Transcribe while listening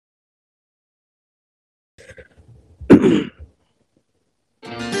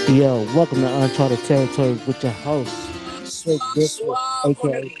Yo, welcome to Uncharted Territory with your host, Slick Biscuit,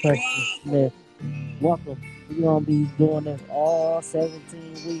 aka Preston Smith. Welcome. We're gonna be doing this all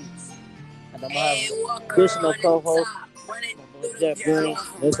 17 weeks. And I'm having additional co-host, my boy Jeff Green,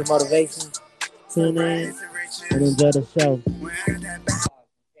 Mr. Motivation. Tune in and enjoy the show.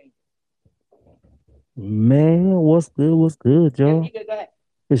 Man, what's good? What's good, y'all?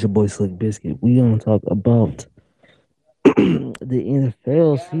 It's your boy Slick Biscuit. We gonna talk about the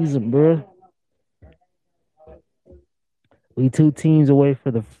NFL season, bruh. We two teams away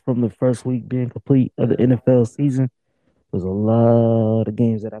from the first week being complete of the NFL season. There's a lot of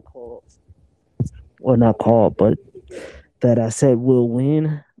games that I called, or not called, but that I said will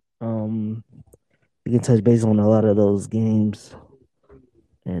win. Um, we can touch base on a lot of those games,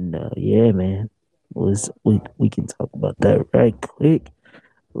 and yeah, man, we can talk about that right quick.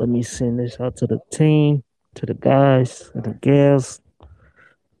 Let me send this out to the team, to the guys, and the gals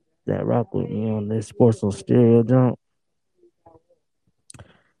that rock with me on this Sports on Stereo jump,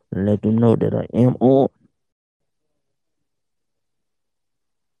 and let them know that I am on.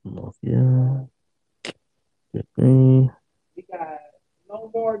 Yeah.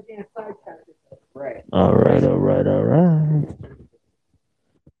 All right, all right, all right.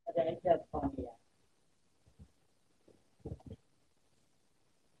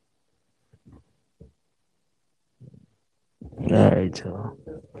 All right, y'all.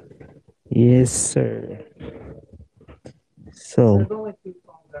 Yes, sir. So,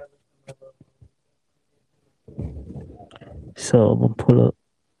 I'm gonna pull up.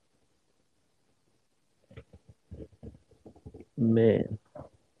 Man,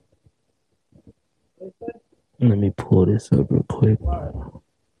 let me pull this up real quick.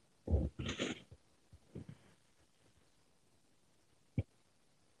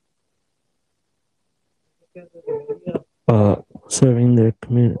 Uh, Serving their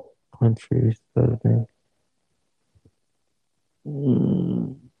community, countries, sort of thing.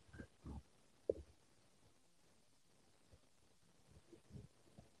 Mm.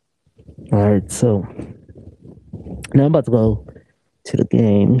 All right, so now I'm about to go to the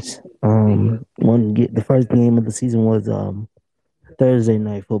games. The first game of the season was Thursday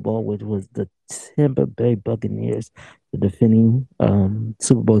night football, which was the Tampa Bay Buccaneers, the defending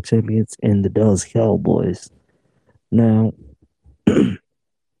Super Bowl champions, and the Dallas Cowboys. Now,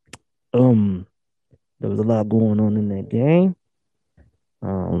 um, there was a lot going on in that game.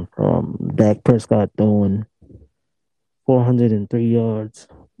 From Dak Prescott throwing 403 yards,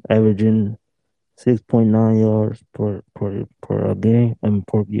 averaging 6.9 yards per game,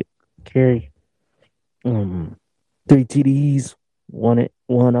 per carry. Um, Three TDs, one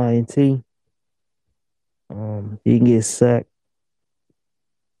INT. He can get sacked.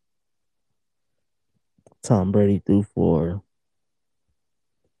 Tom Brady threw for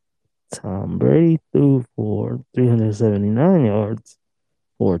Tom Brady threw for 379 yards,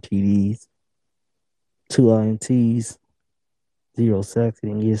 four TDs, two INTs, zero sacks. He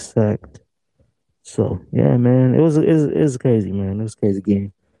didn't get sacked. So yeah, man, it was crazy, man. It was a crazy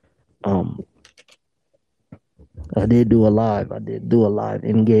game. Um, I did do a live. I did do a live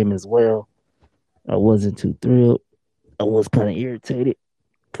in game as well. I wasn't too thrilled. I was kind of irritated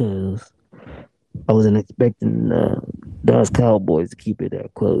because I wasn't expecting the Dallas Cowboys to keep it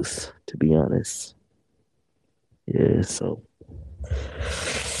that close. To be honest, yeah. So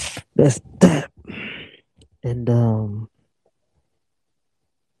that's that. And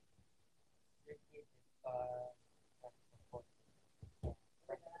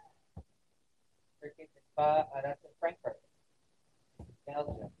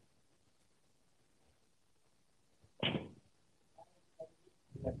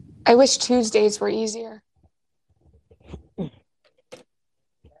I wish Tuesdays were easier.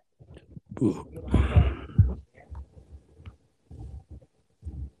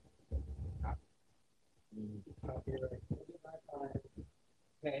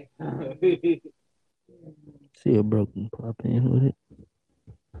 see a broken pop in with it.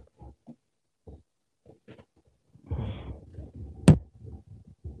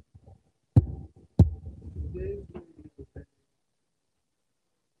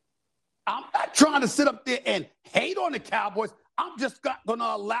 I'm not trying to sit up there and hate on the Cowboys. I'm just going to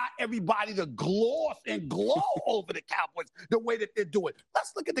allow everybody to gloss and glow over the Cowboys the way that they're doing.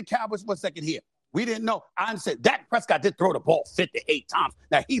 Let's look at the Cowboys for a second here. We didn't know. I said Dak Prescott did throw the ball 58 times.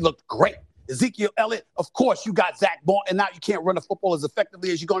 Now, he looked great. Ezekiel Elliott. Of course, you got Zach Martin. Now you can't run the football as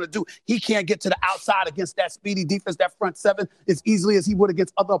effectively as you're going to do. He can't get to the outside against that speedy defense, that front seven, as easily as he would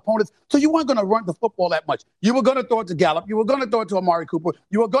against other opponents. So you weren't going to run the football that much. You were going to throw it to Gallup. You were going to throw it to Amari Cooper.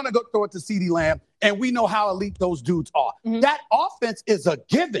 You were going to go throw it to CeeDee Lamb. And we know how elite those dudes are. That offense is a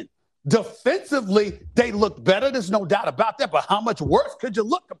given. Defensively, they look better. There's no doubt about that. But how much worse could you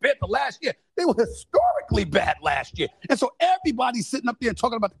look compared to last year? They were historically bad last year. And so everybody's sitting up there and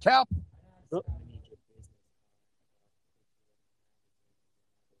talking about the Cowboys.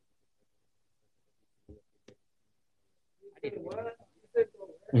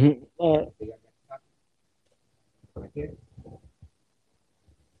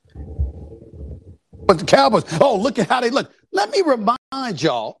 But the Cowboys, oh, look at how they look. Let me remind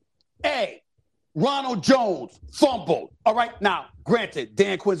y'all, Ronald Jones fumbled. All right, now, granted,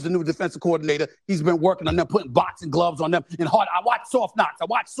 Dan Quinn's the new defensive coordinator. He's been working on them, putting boxing gloves on them. And hard. I watched Soft Knocks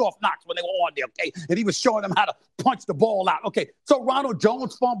when they were on there, okay? And he was showing them how to punch the ball out. Okay, so Ronald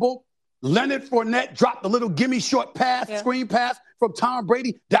Jones fumbled. Leonard Fournette dropped the little gimme short pass, screen pass from Tom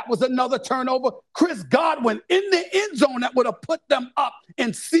Brady. That was another turnover. Chris Godwin in the end zone that would have put them up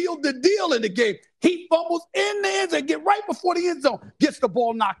and sealed the deal in the game. He fumbles in the end zone, get right before the end zone, gets the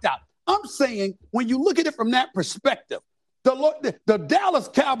ball knocked out. I'm saying when you look at it from that perspective, the Dallas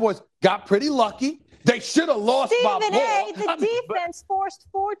Cowboys got pretty lucky. They should have lost by more. The defense forced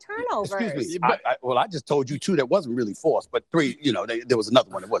 4 turnovers. Excuse me. I just told you 2 that wasn't really forced, but 3, there was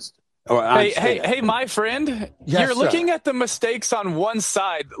another one that was. Hey, my friend, yes, you're looking at the mistakes on one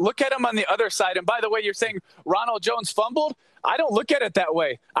side. Look at them on the other side. And by the way, you're saying Ronald Jones fumbled. I don't look at it that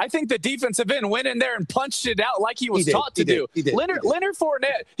way. I think the defensive end went in there and punched it out like he was taught to do. Leonard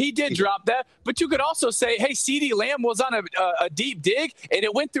Fournette, he did drop that. But you could also say, hey, CeeDee Lamb was on a deep dig, and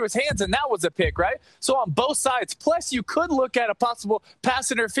it went through his hands, and that was a pick, right? So on both sides. Plus, you could look at a possible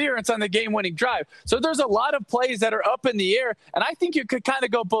pass interference on the game-winning drive. So there's a lot of plays that are up in the air, and I think you could kind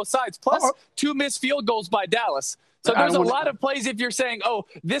of go both sides. Plus, 2 missed field goals by Dallas. So there's a lot of plays if you're saying, oh,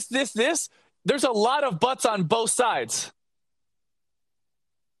 this. There's a lot of butts on both sides.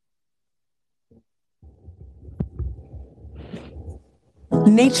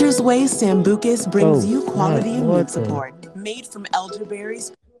 Nature's Way Sambucus brings you quality immune support made from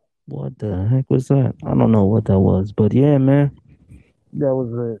elderberries. What the heck was that? I don't know what that was, but yeah, man, that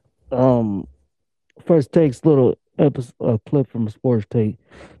was it. First Take's little episode, clip from Sports Take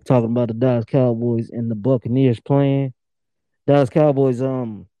talking about the Dallas Cowboys and the Buccaneers playing. Dallas Cowboys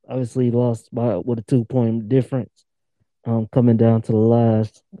obviously lost with a 2-point difference. Coming down to the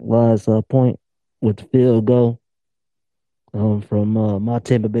last point with the field goal. From my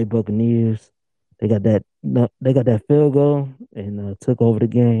Tampa Bay Buccaneers, they got that field goal and took the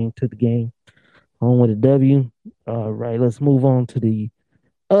game home with a W. All right, let's move on to the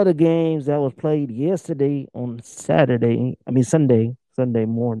other games that was played yesterday on Sunday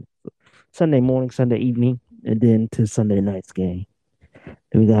morning, Sunday evening, and then to Sunday night's game.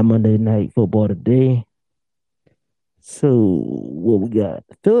 Then we got Monday Night Football today. So what we got?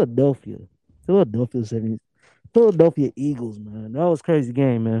 Philadelphia 70. Philadelphia Eagles, man. That was a crazy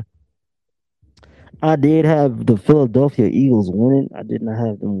game, man. I did have the Philadelphia Eagles winning. I did not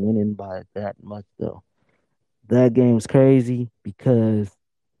have them winning by that much, though. That game was crazy because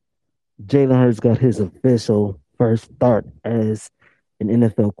Jalen Hurts got his official first start as an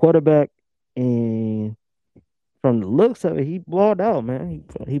NFL quarterback. And from the looks of it, he balled out, man.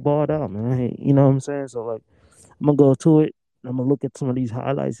 He balled out, man. You know what I'm saying? So, like, I'm going to go to it. I'm going to look at some of these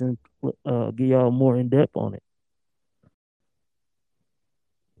highlights and give y'all more in-depth on it.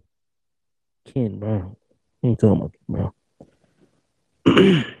 Ken Brown. He ain't talking about Ken Brown.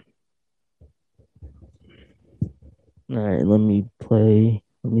 All right, let me play.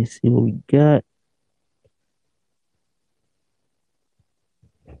 Let me see what we got.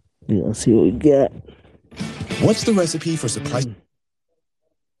 Let's see what we got. What's the recipe for surprise?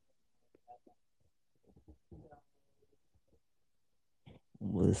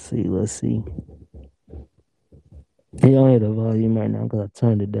 Let's see. Hey, I hear the volume right now because I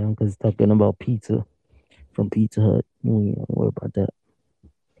turned it down because it's talking about pizza from Pizza Hut. We don't worry about that.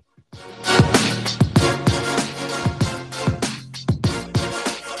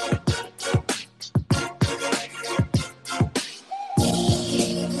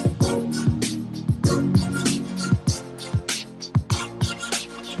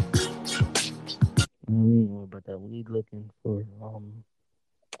 We ain't worry about that. We looking for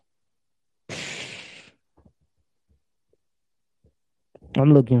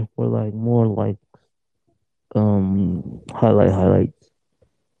I'm looking for more highlights.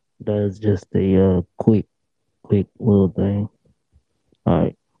 That's just a quick little thing. All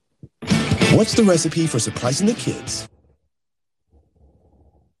right. What's the recipe for surprising the kids?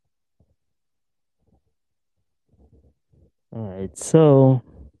 All right, so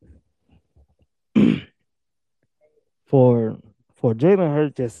for Jalen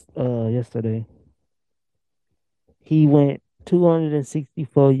Hurts yesterday, he went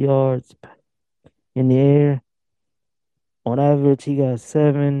 264 yards in the air. On average, he got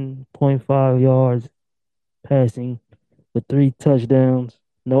 7.5 yards passing with 3 touchdowns,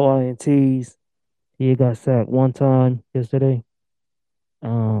 no INTs. He got sacked 1 time yesterday.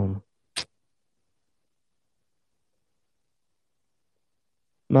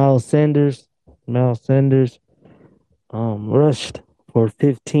 Miles Sanders rushed for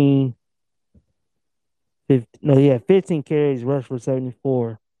 15. He had 15 carries, rushed for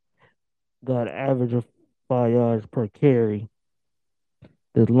 74. Got an average of 5 yards per carry.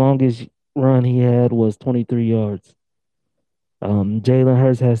 The longest run he had was 23 yards. Jalen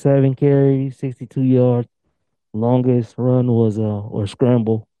Hurts had 7 carries, 62 yards. Longest run was or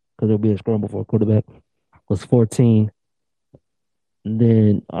scramble, because there'll be a scramble for a quarterback, was 14. And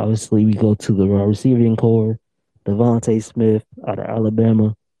then obviously we go to the receiving core. Devontae Smith out of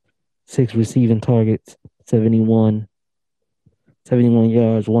Alabama, 6 receiving targets, 71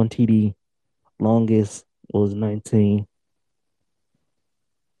 yards, 1 TD. Longest was 19.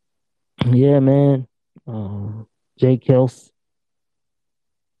 Yeah, man. Jake Kels,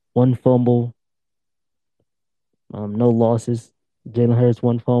 1 fumble, no losses. Jalen Hurts,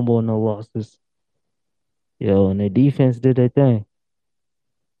 1 fumble, no losses. Yo, and their defense did their thing.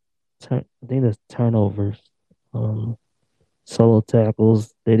 I think that's turnovers, solo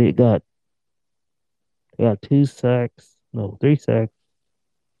tackles. They got 2 sacks, no, 3 sacks,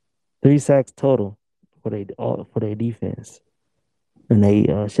 3 sacks total for their defense, and they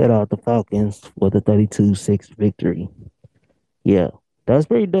shut out the Falcons with a 32-6 victory. Yeah, that's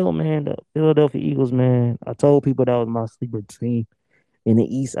pretty dope, man. The Philadelphia Eagles, man. I told people that was my sleeper team in the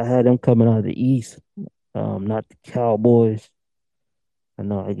East. I had them coming out of the East, not the Cowboys. I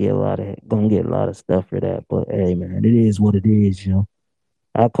know gonna get a lot of stuff for that, but hey, man, it is what it is, you know.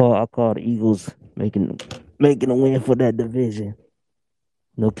 I call the Eagles making a win for that division.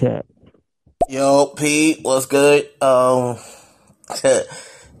 No cap. Yo, Pete, what's good?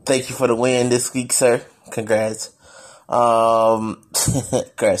 Thank you for the win this week, sir. Congrats.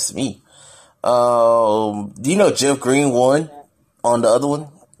 Congrats to me. Do you know Jeff Green won on the other one?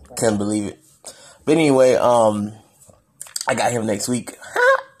 Can't believe it. But anyway, I got him next week.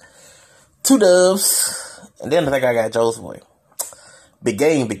 2 dubs. And then I think I got Joe's boy. Big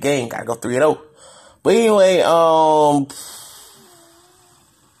game. Gotta go 3-0. But anyway,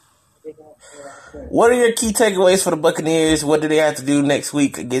 what are your key takeaways for the Buccaneers? What do they have to do next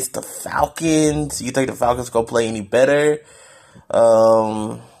week against the Falcons? You think the Falcons gonna play any better?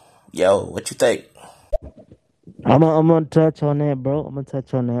 Yo, what you think? I'm gonna touch on that, bro.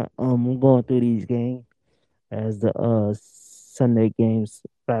 I'm going through these games as the Sunday games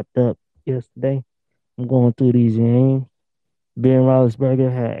wrapped up yesterday. I'm going through these games. Ben Roethlisberger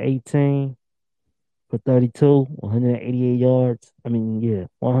had 18 for 32, 188 yards.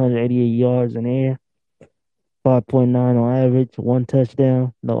 188 yards in the air, 5.9 on average, 1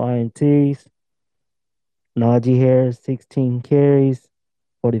 touchdown, no INTs. Najee Harris, 16 carries,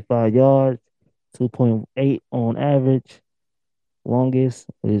 45 yards, 2.8 on average. Longest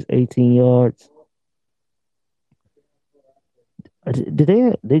is 18 yards.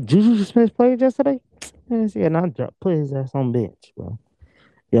 Did Juju Smith play yesterday? Yeah, not put his ass on bench, bro.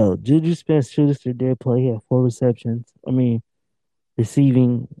 Yo, Juju Smith-Schuster did play. He had 4 receptions.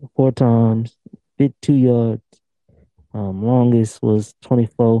 Receiving 4 times, 52 yards. Longest was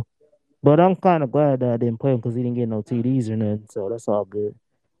 24. But I'm kind of glad that I didn't play him because he didn't get no TDs or nothing. So that's all good.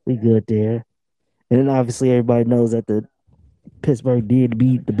 We good there. And then obviously everybody knows that the Pittsburgh did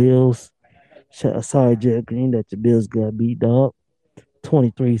beat the Bills. Sorry, Jeff Green, that the Bills got beat, dog.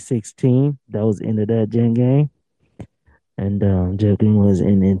 23-16. That was the end of that game. And Jeff Green was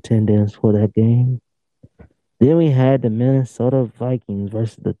in attendance for that game. Then we had the Minnesota Vikings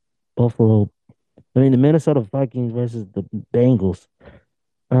versus the Minnesota Vikings versus the Bengals.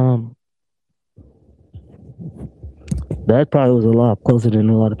 That probably was a lot closer than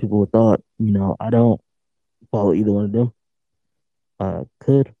a lot of people thought. I don't follow either one of them. I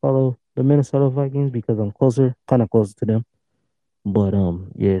could follow the Minnesota Vikings because I'm kind of closer to them. But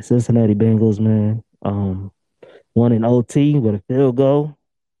yeah, Cincinnati Bengals, man. Won in OT with a field goal.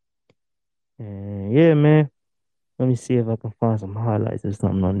 And yeah, man. Let me see if I can find some highlights or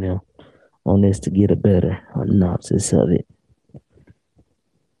something on this to get a better synopsis of it.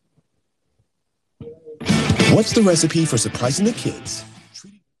 What's the recipe for surprising the kids?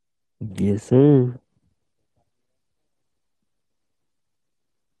 Yes, sir.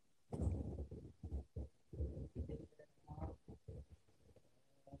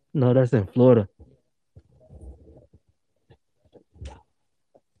 No, that's in Florida.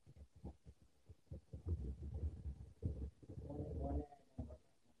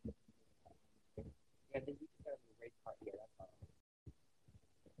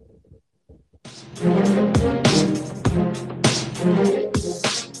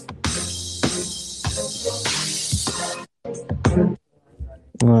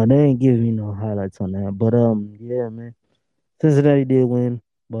 They ain't giving me no highlights on that, but yeah, man. Cincinnati did win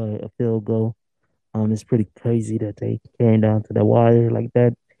by a field goal. It's pretty crazy that they came down to the wire like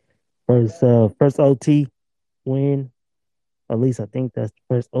that. First OT win. At least I think that's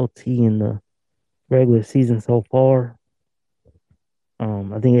the first OT in the regular season so far.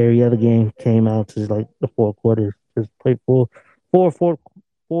 I think every other game came out to like the 4 quarters. Just played four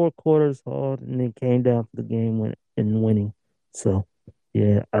quarters hard, and then came down to the game and winning. So,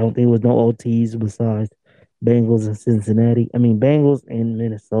 yeah, I don't think it was no OTs besides Bengals and Cincinnati. I mean, Bengals and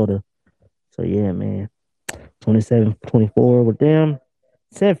Minnesota. So, yeah, man. 27-24 with them.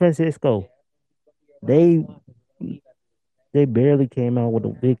 San Francisco. They they barely came out with a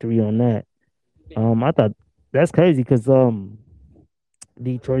victory on that. I thought that's crazy because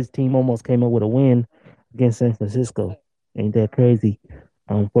Detroit's team almost came up with a win against San Francisco. Ain't that crazy?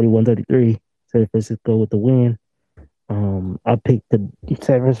 41-33. San Francisco with the win. I picked the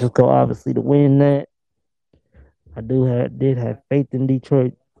San Francisco obviously to win that. I did have faith in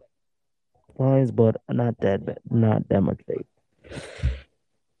Detroit Lions, but not that much faith.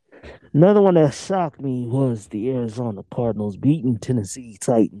 Another one that shocked me was the Arizona Cardinals beating Tennessee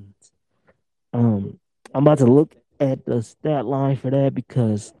Titans. I'm about to look at the stat line for that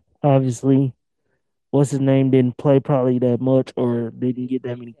because obviously, what's his name didn't play probably that much or didn't get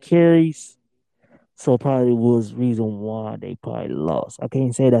that many carries. So probably was reason why they probably lost. I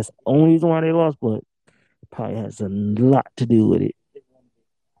can't say that's the only reason why they lost, but probably has a lot to do with it.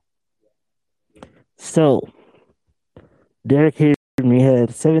 So Derrick Henry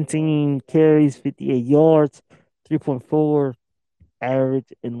had 17 carries, 58 yards, 3.4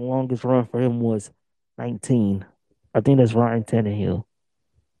 average, and the longest run for him was 19. I think that's Ryan Tannehill.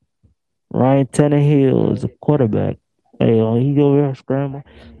 Ryan Tannehill is a quarterback. Hey, he over there scrambling.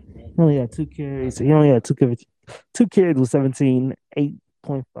 He only had 2 carries. He only had 2 carries. 2 carries with 17,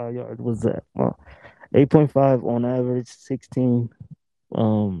 8.5 yards was that. 8.5 on average, 16.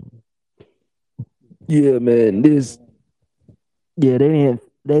 Yeah, man. They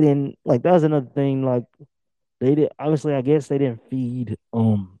didn't like that was another thing. Like they did obviously I guess they didn't feed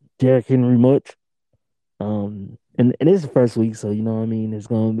Derrick Henry much. And it's the first week, so you know what I mean, it's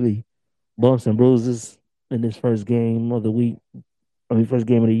gonna be bumps and bruises in this first game of the week. First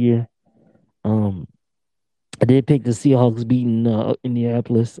game of the year. I did pick the Seahawks beating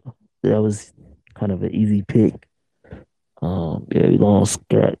Indianapolis. That was kind of an easy pick. Yeah, we're gonna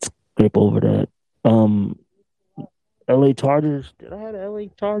scrape over that. LA Chargers. Did I have the LA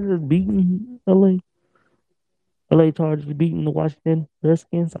Chargers beating LA Chargers beating the Washington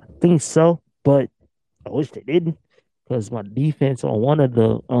Redskins? I think so, but I wish they didn't because my defense on one of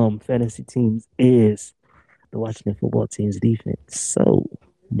the fantasy teams is the Washington football team's defense. So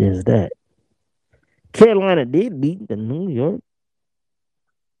there's that. Carolina did beat the New York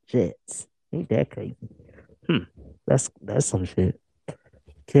Jets. Ain't that crazy? That's some shit.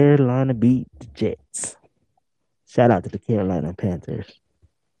 Carolina beat the Jets. Shout out to the Carolina Panthers.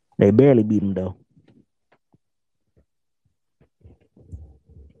 They barely beat them though.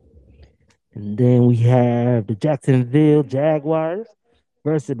 And then we have the Jacksonville Jaguars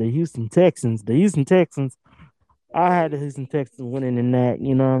versus the Houston Texans. The Houston Texans, I had the Houston Texans winning in that.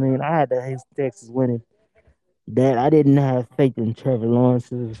 You know what I mean? I had the Houston Texans winning that. I didn't have faith in Trevor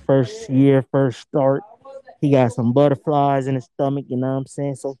Lawrence's first year, first start. He got some butterflies in his stomach, you know what I'm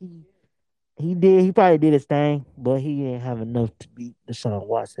saying? So he probably did his thing, but he didn't have enough to beat Deshaun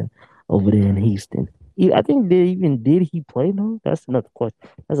Watson over there in Houston. I think did he play though? That's another question.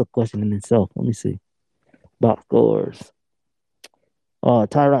 That's a question in itself. Let me see. Box scores.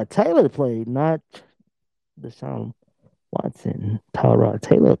 Tyrod Taylor played, not Deshaun Watson. Tyrod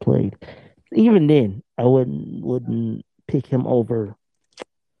Taylor played. Even then, I wouldn't pick him over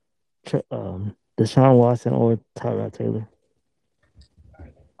Deshaun Watson or Tyrod Taylor.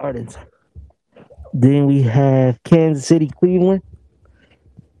 Then we have Kansas City, Cleveland.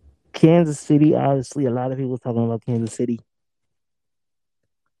 Kansas City, obviously, a lot of people talking about Kansas City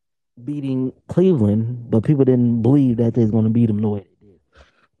beating Cleveland, but people didn't believe that they was going to beat them the way they did.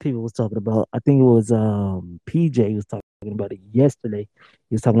 People was talking about, I think it was PJ was talking about it yesterday.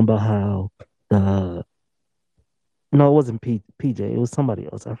 He was talking about how the no, it wasn't PJ. It was somebody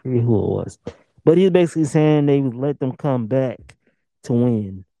else. I forget who it was. But he's basically saying they would let them come back to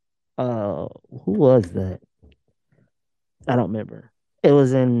win. Who was that? I don't remember. It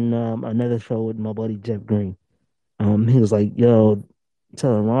was in another show with my buddy Jeff Green. He was like, "Yo,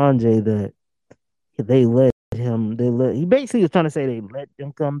 telling Ron J that they let him. They let. He basically was trying to say they let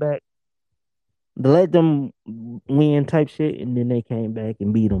them come back, they let them win type shit, and then they came back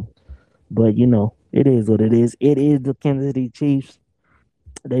and beat them. But it is what it is. It is the Kansas City Chiefs.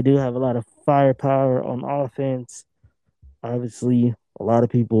 They do have a lot of firepower on offense. Obviously, a lot of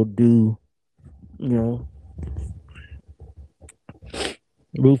people do, you know,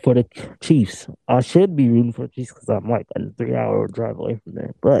 root for the Chiefs. I should be rooting for the Chiefs because I'm like a 3-hour drive away from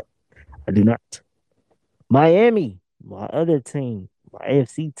there, but I do not. Miami, my other team, my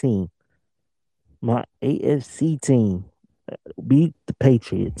AFC team, beat the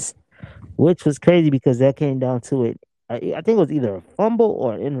Patriots, which was crazy because that came down to it. I think it was either a fumble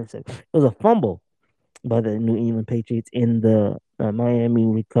or an interception. It was a fumble by the New England Patriots, and the Miami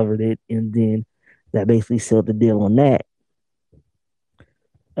recovered it, and then that basically sealed the deal on that.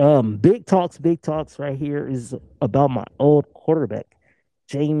 Big talks right here is about my old quarterback,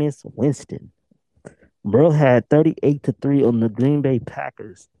 Jameis Winston. Bro had 38-3 on the Green Bay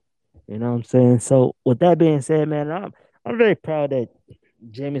Packers. You know what I'm saying? So with that being said, man, I'm very proud that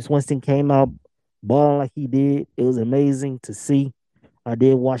Jameis Winston came out balling like he did. It was amazing to see. I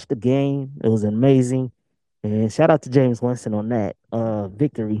did watch the game. It was amazing. And shout out to Jameis Winston on that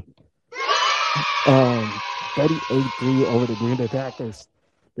victory. 38-3 over the Green Bay Packers.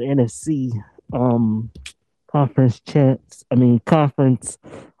 The NFC conference champs. I mean conference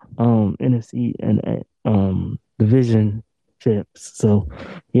NFC and division champs. So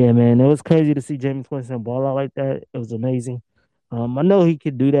yeah, man, it was crazy to see Jameis Winston ball out like that. It was amazing. I know he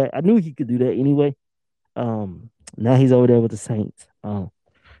could do that. I knew he could do that anyway. Now he's over there with the Saints.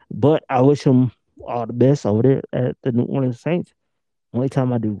 But I wish him all the best over there at the New Orleans Saints. Only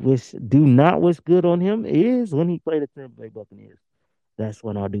time I do not wish good on him is when he played the Tampa Bay Buccaneers. That's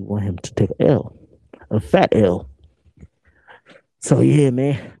when I do want him to take a fat L. So yeah,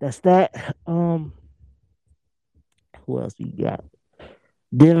 man, that's that. Who else we got?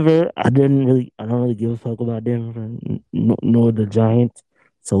 Denver. I don't really give a fuck about Denver nor the Giants,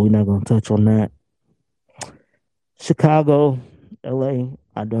 so we're not gonna touch on that. Chicago, LA.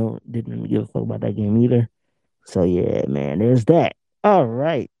 Didn't really give a fuck about that game either. So yeah, man, there's that. All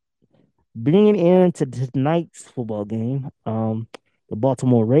right, bringing into tonight's football game, the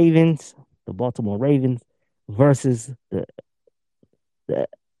Baltimore Ravens versus the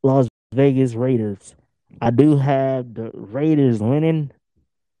Las Vegas Raiders. I do have the Raiders winning.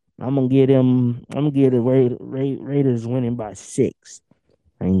 I'm gonna get the Raiders winning by 6.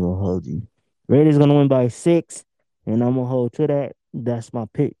 I ain't gonna hold you. Raiders gonna win by 6, and I'm gonna hold to that. That's my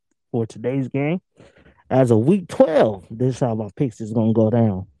pick for today's game. As of week 12, this is how my picks is gonna go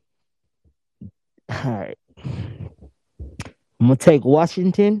down. All right. I'm gonna take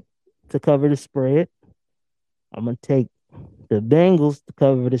Washington to cover the spread. I'm gonna take the Bengals to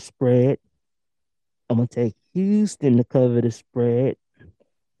cover the spread. I'm gonna take Houston to cover the spread.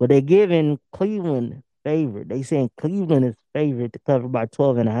 But they're giving Cleveland favorite. They saying Cleveland is favored to cover by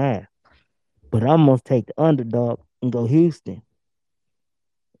 12.5. But I'm gonna take the underdog and go Houston.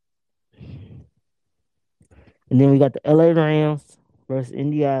 And then we got the LA Rams versus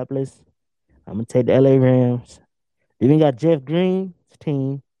Indianapolis. I'm gonna take the LA Rams. Then we got Jeff Green's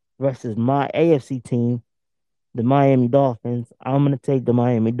team versus my AFC team, the Miami Dolphins. I'm gonna take the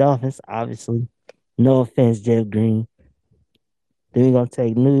Miami Dolphins, obviously. No offense, Jeff Green. Then we're gonna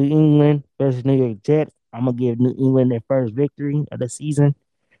take New England versus New York Jets. I'm gonna give New England their first victory of the season.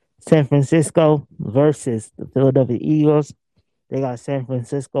 San Francisco versus the Philadelphia Eagles. They got San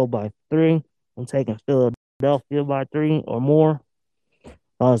Francisco by 3. I'm taking Philadelphia by 3 or more.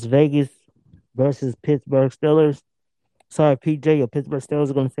 Las Vegas versus Pittsburgh Steelers. Sorry, PJ, your Pittsburgh Steelers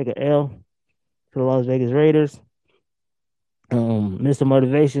are going to take an L to the Las Vegas Raiders. Mr.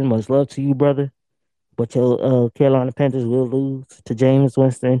 Motivation, much love to you, brother. But your Carolina Panthers will lose to Jameis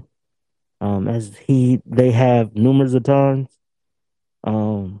Winston, as they have numerous of times.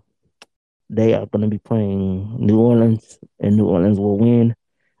 They are going to be playing New Orleans, and New Orleans will win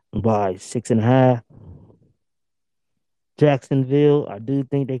by 6.5. Jacksonville, I do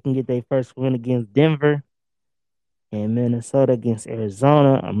think they can get their first win against Denver. And Minnesota against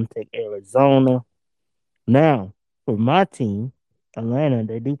Arizona. I'm going to take Arizona. Now, for my team, Atlanta,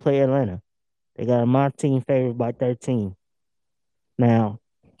 they do play Atlanta. They got my team favored by 13. Now,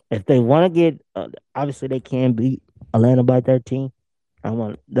 if they want to get, obviously they can beat Atlanta by 13.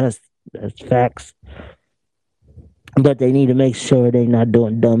 That's facts. But they need to make sure they're not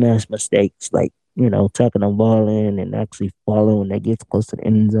doing dumbass mistakes like, tucking the ball in and actually following when they get close to the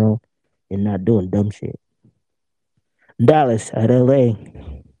end zone and not doing dumb shit. Dallas at LA.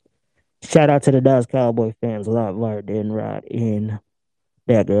 Shout out to the Dallas Cowboy fans. A lot more than Rod in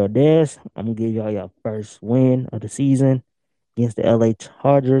that girl Des. I'm gonna give y'all your first win of the season against the LA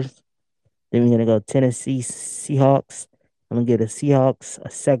Chargers. Then we're gonna go Tennessee Seahawks. I'm gonna give the Seahawks a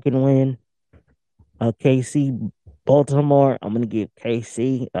second win. KC Baltimore. I'm gonna give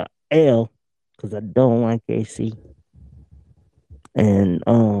KC a L because I don't like KC. And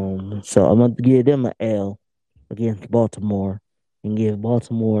so I'm gonna give them a L against Baltimore and give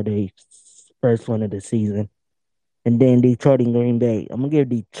Baltimore the first win of the season. And then Detroit and Green Bay. I'm gonna give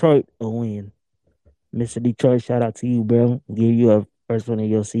Detroit a win. Mr. Detroit, shout out to you, bro. I'll give you a first win of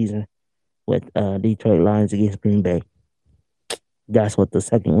your season with Detroit Lions against Green Bay. That's what the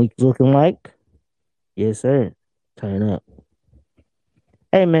second week is looking like. Yes, sir. Turn up.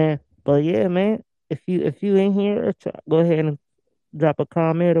 Hey, man. But yeah, man. If you in here, go ahead and drop a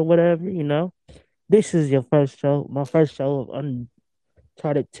comment or whatever. This is your first show. My first show of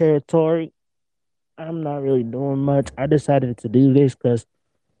uncharted territory. I'm not really doing much. I decided to do this because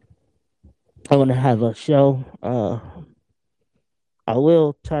I want to have a show. I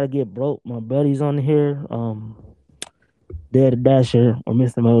will try to get my buddies on here. Dad the Dasher or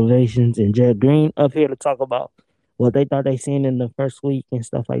Mr. Motivations and Jed Green up here to talk about what they thought they seen in the first week and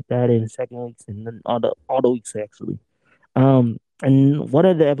stuff like that, in the second weeks and then all the weeks actually. And one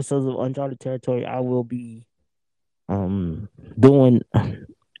of the episodes of Uncharted Territory I will be doing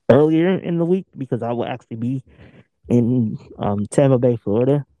earlier in the week because I will actually be in Tampa Bay,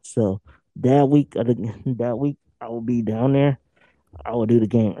 Florida. So that week I will be down there. I will do the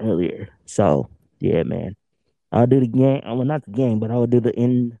game earlier. So yeah, man. I'll do the game. Well, not the game, but I will do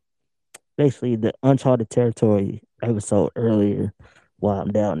basically the Uncharted Territory episode earlier while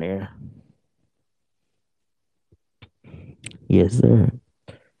I'm down there. Yes, sir.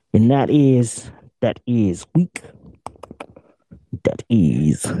 And that is week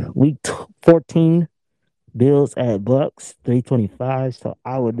 14. Bills at Bucks 325. So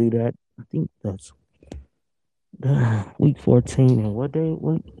I will do that. I think that's week 14. And what day?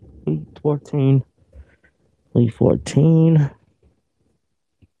 Week 14. Week 14.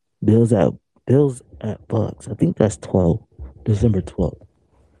 Bills at Bucks. I think that's 12. December 12th.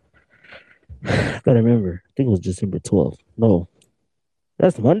 I gotta remember. I think it was December 12th. No.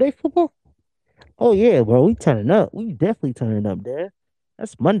 That's Monday football? Oh yeah, bro. We turning up. We definitely turning up, Dad.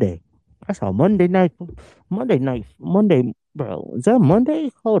 That's Monday. That's how Monday, bro. Is that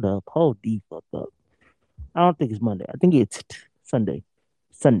Monday? Hold up. Hold the fuck up. I don't think it's Monday. I think it's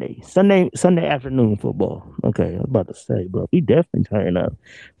Sunday afternoon football. Okay, I was about to say, bro, we definitely turning up.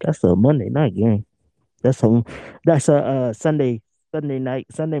 That's a Monday night game. That's a Sunday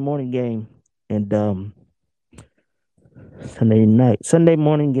morning game, and Sunday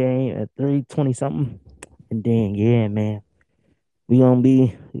morning game at 3:20 something, and then yeah, man, we gonna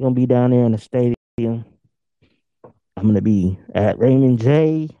be down there in the stadium. I'm gonna be at Raymond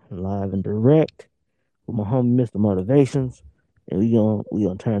J live and direct with my homie Mr. Motivations. And we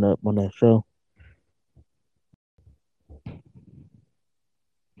gonna turn up on that show.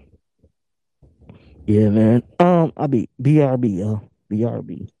 Yeah, man. I'll be BRB, yo.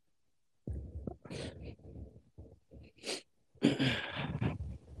 BRB.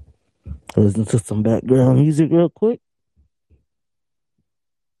 Listen to some background music real quick.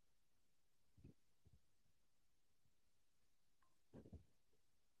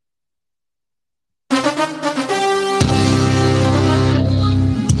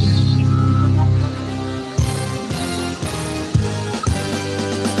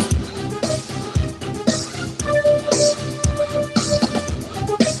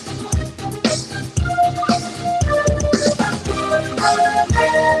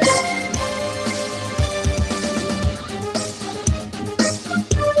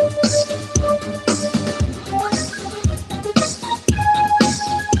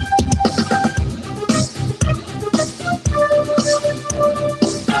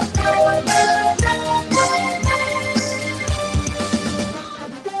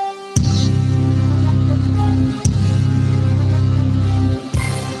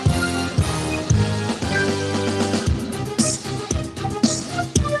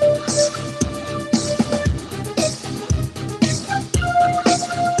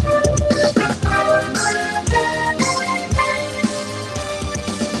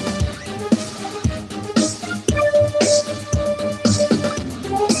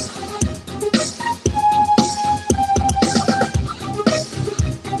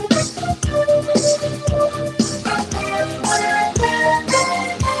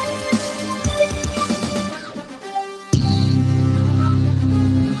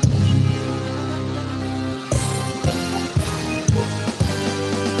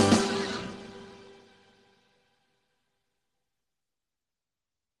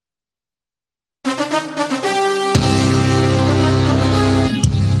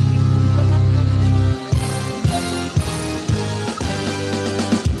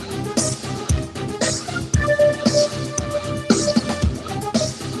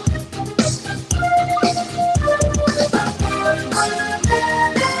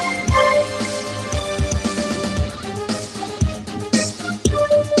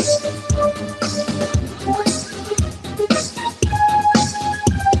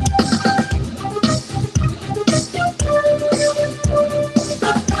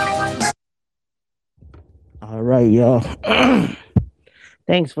 y'all.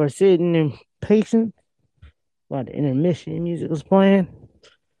 Thanks for sitting in patience while the intermission music was playing.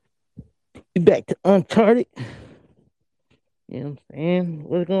 Be back to Uncharted. You know what I'm saying?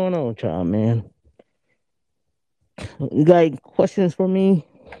 What's going on, y'all, man? You got any questions for me?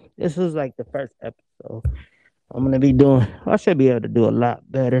 This is like the first episode. I'm gonna be doing. I should be able to do a lot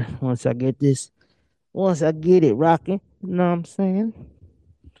better once I get this. Once I get it rocking. You know what I'm saying?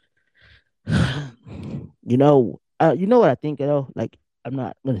 You know what I think though. Like, I'm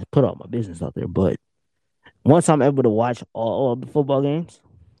not gonna put all my business out there, but once I'm able to watch all of the football games,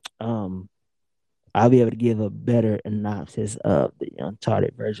 I'll be able to give a better analysis of the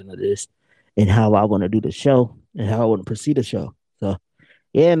Uncharted version of this and how I want to do the show and how I want to proceed the show. So,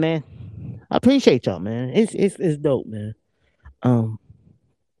 yeah, man, I appreciate y'all, man. It's dope, man.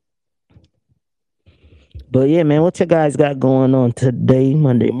 But yeah, man, what you guys got going on today,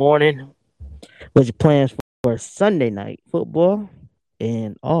 Monday morning? What's your plans for Sunday night football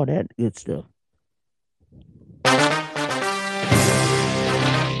and all that good stuff?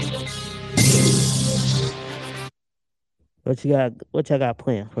 What y'all got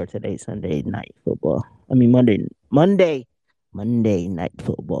planned for today, Sunday night football? I mean Monday night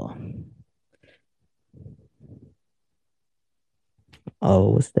football. Oh,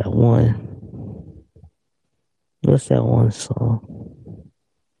 what's that one? What's that one song?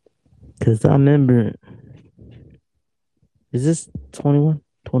 Cause I remember, is this 21?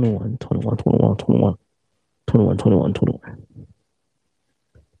 21, 21, 21, 21, 21, 21, 21.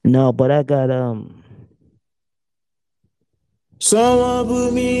 No, but I got Someone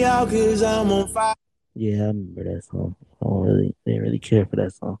put me out cause I'm on fire. Yeah, I remember that song. Didn't really care for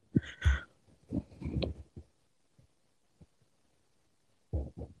that song. I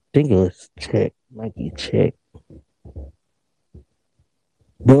think it was Check, Mikey Check.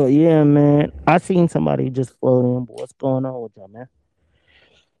 But yeah, man, I seen somebody just float in. But what's going on with y'all, man?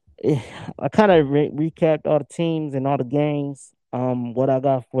 I kind of recapped all the teams and all the games. What I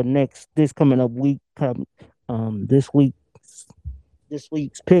got for this coming up week, this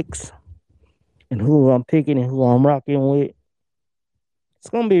week's picks, and who I'm picking and who I'm rocking with. It's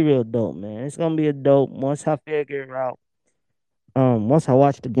gonna be real dope, man. It's gonna be a dope once I figure it out. Once I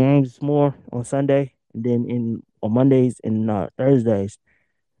watch the games more on Sunday, and then on Mondays and Thursdays,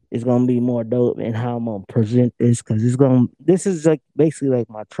 it's gonna be more dope in how I'm gonna present this because this is like basically like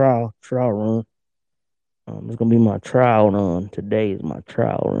my trial run. It's gonna be my trial run. Today is my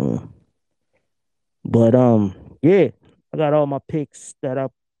trial run. But yeah, I got all my picks that I'm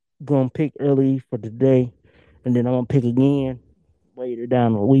gonna pick early for today, and then I'm gonna pick again later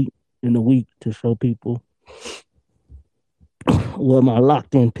down the week to show people what my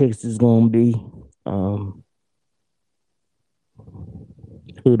locked in picks is gonna be.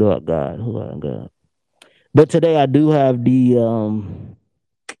 Who do I got? But today I do have the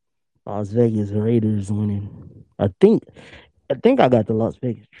Las Vegas Raiders winning. I think I got the Las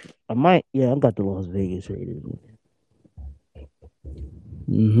Vegas. I got the Las Vegas Raiders winning.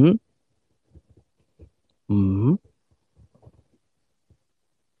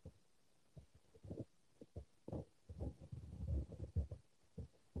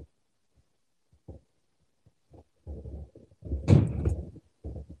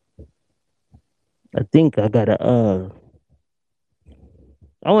 I think I got I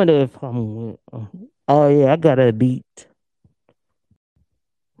wonder if I'm. Oh yeah, I gotta beat.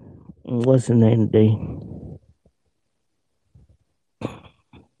 What's the name today?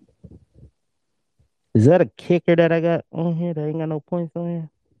 Is that a kicker that I got on here that ain't got no points on here?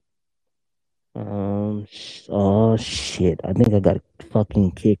 Oh shit! I think I got a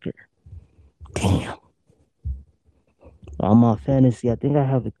fucking kicker. Damn. On my fantasy, I think I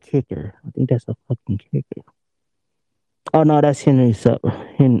have a kicker. I think that's a fucking kicker. Oh no, that's Henry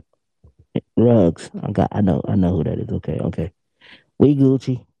Ruggs. I know who that is. Okay. We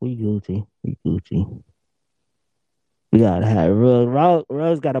Gucci. We gotta have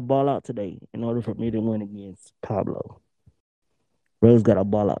Ruggs got to ball out today in order for me to win against Pablo. Ruggs got to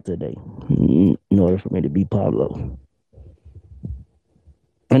ball out today in order for me to beat Pablo.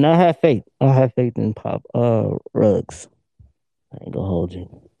 And I have faith. In Ruggs. I ain't gonna hold you.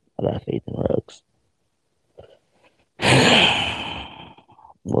 I got faith in Ruggs.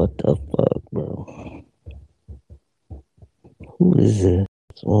 What the fuck, bro? Who is this?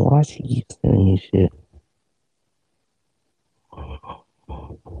 Why she keep sending me shit?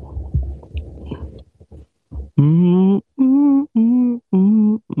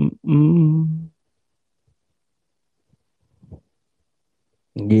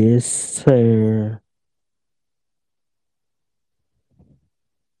 Yes, sir.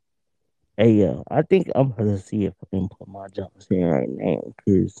 Hey, yo, I think I'm gonna see if I can put my jumps in right now,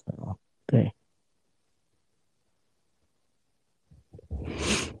 cause okay.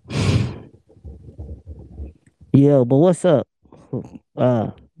 Yeah, but what's up?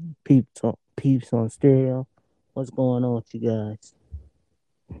 Uh, peeps on stereo. What's going on with you guys?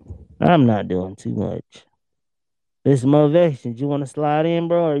 I'm not doing too much. This motivation. You want to slide in,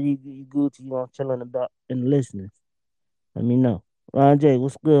 bro, or you good? You want chilling about and listening? Let me know. Ron J,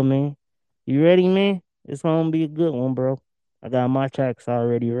 what's good, man? You ready, man? It's gonna be a good one, bro. I got my tracks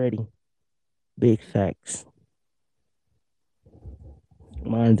already ready. Big facts.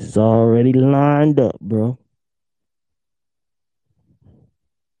 Mine's already lined up, bro.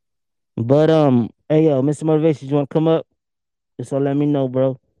 But hey yo, Mr. Motivation, you wanna come up? Just so let me know,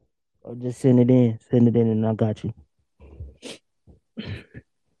 bro. Or just send it in. Send it in and I got you.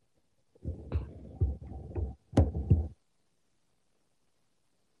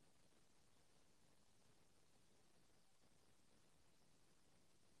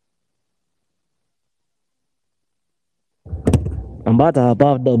 I'm about to hop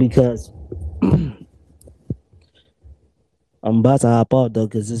off though because I'm about to hop off though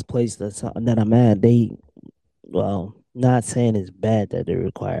because this place that I'm at, they not saying it's bad that they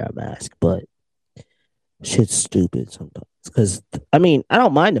require a mask, but shit's stupid sometimes. Because I mean, I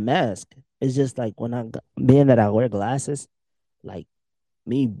don't mind the mask. It's just like being that I wear glasses, like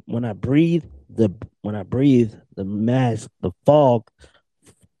me when I breathe the mask, the fog,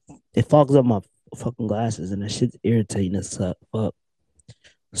 it fogs up my fucking glasses, and that shit's irritating as fuck.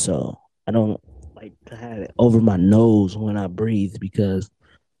 So I don't like to have it over my nose when I breathe because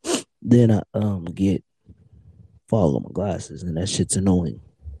then I get fog on my glasses, and that shit's annoying.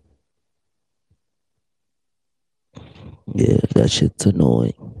 Yeah, that shit's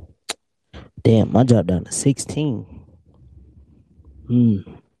annoying. Damn, I dropped down to 16.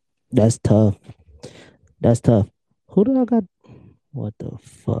 That's tough. That's tough. Who do I got? What the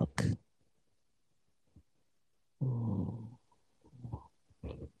fuck?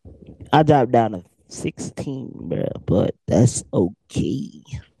 I dropped down to 16, bro, but that's okay.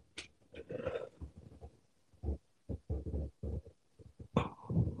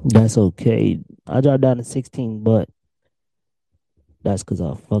 That's okay. I dropped down to 16, but that's because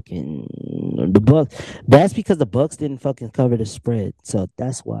I fucking the Bucks. That's because the Bucks didn't fucking cover the spread, so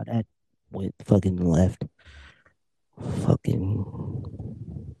that's why that went fucking left. Fucking.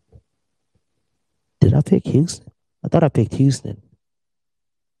 Did I pick Houston? I thought I picked Houston.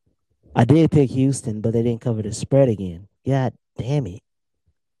 I did pick Houston, but they didn't cover the spread again. God damn it.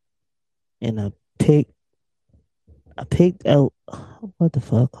 And I picked out what the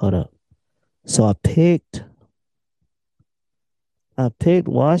fuck? Hold up. So I picked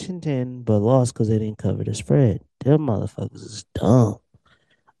Washington, but lost because they didn't cover the spread. Them motherfuckers is dumb.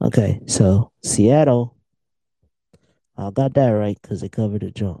 Okay, so Seattle, I got that right because they covered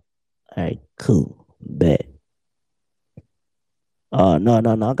the jump. All right, cool. Bet. Oh, no, I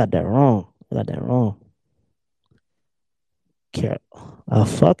got that wrong. I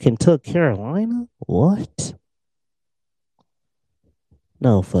fucking took Carolina? What?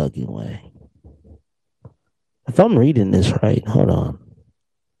 No fucking way. If I'm reading this right, hold on.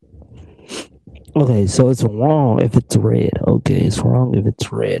 Okay, so it's wrong if it's red. Okay, it's wrong if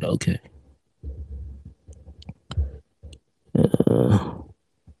it's red. Okay.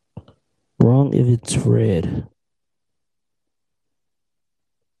 Wrong if it's red.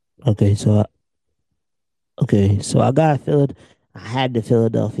 Okay, so I got I had the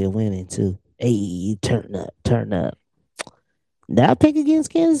Philadelphia winning too. Hey, turn up. Did I pick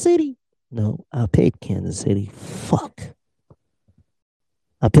against Kansas City? No, I picked Kansas City. Fuck.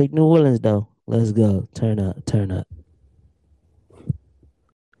 I picked New Orleans though. Let's go. Turn up.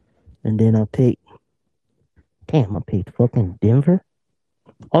 And then I picked fucking Denver.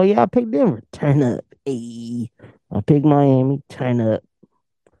 Oh yeah, I picked Denver. Turn up. Hey. I picked Miami. Turn up.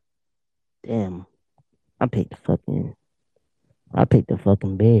 Damn. I picked the fucking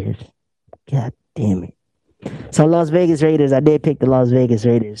Bears. God damn it. So Las Vegas Raiders, I did pick the Las Vegas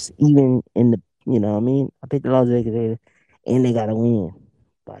Raiders. Even in the, you know what I mean? I picked the Las Vegas Raiders and they got to win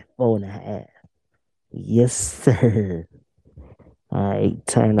by 4.5. Yes, sir. All right,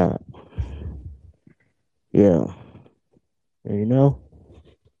 turn up. Yeah. You know?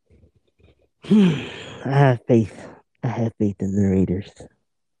 I have faith. In the Raiders.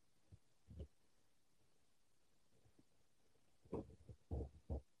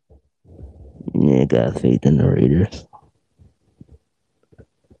 Yeah, got faith in the Raiders.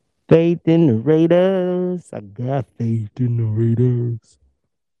 Faith in the Raiders. I got faith in the Raiders.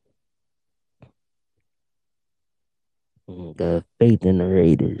 Got faith in the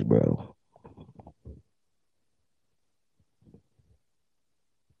Raiders, bro.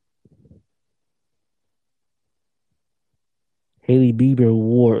 Haley Bieber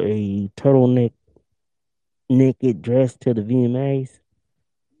wore a turtleneck naked dress to the VMAs.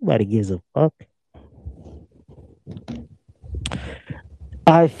 Nobody gives a fuck.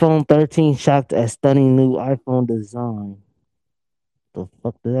 iPhone 13 shocked at stunning new iPhone design. The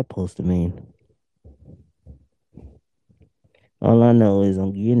fuck did that supposed to mean? All I know is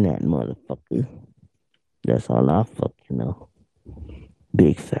I'm getting that motherfucker. That's all I fucking know.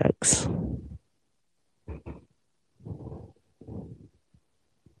 Big facts.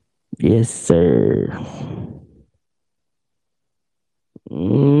 Yes, sir.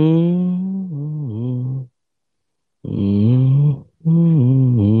 Mm-hmm. Mm-hmm.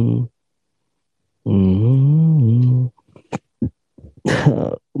 Mm-hmm.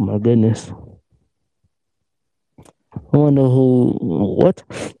 Oh my goodness. I wonder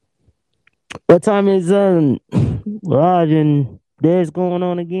what time is Raj and Dez going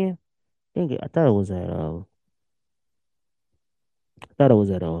on again? I thought it was at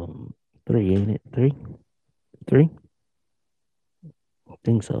 3, ain't it? 3? 3? I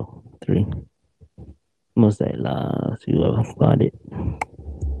think so. 3. Must say last you ever find it.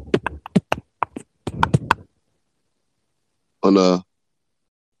 On a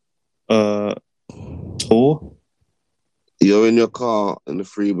tour? You're in your car in the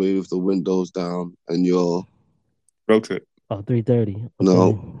freeway with the windows down and you're road trip. Oh, 3:30. Okay.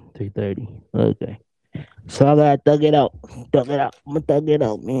 No. 3:30. Okay. So I gotta thug it out. Thug it out. I'm gonna thug it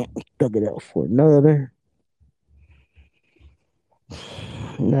out, man. Thug it out for another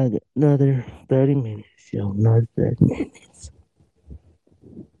 30 minutes, yo. Another 30 minutes.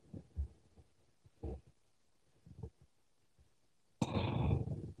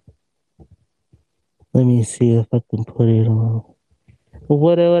 Let me see if I can put it on.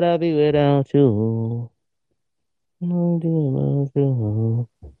 What would I be without you? Nothing about you.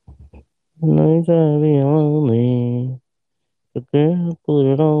 Nights I be lonely. The girl put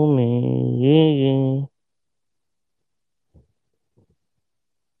it on me. Yeah.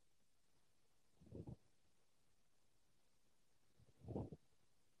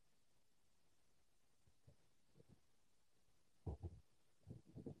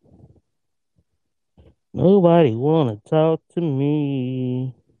 Nobody wanna talk to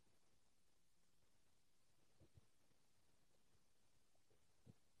me.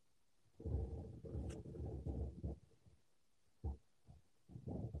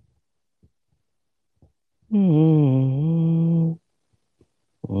 Mm-hmm.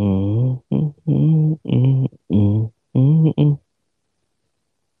 Mm-hmm. Mm-hmm. Mm-hmm. Mm-hmm.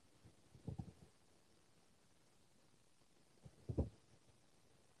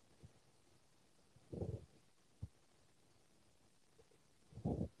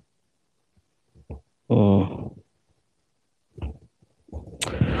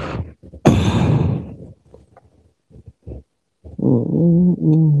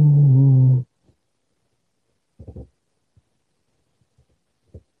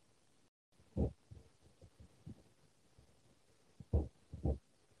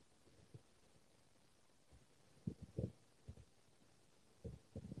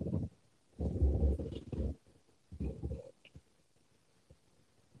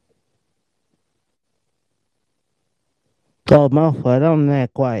 Oh, my fault. I'm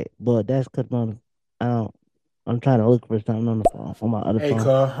that quiet, but that's because I'm trying to look for something on the phone, on my other Hey, phone. cuz,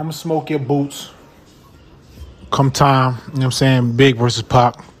 I'm going to smoke your boots. Come time, you know what I'm saying? Big versus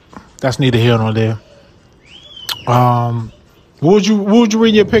Pac. That's neither here nor there. What would you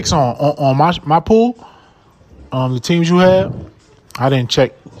read your picks on my pool? The teams you had? I didn't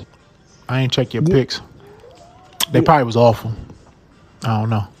check. I ain't check your picks. They probably was awful. I don't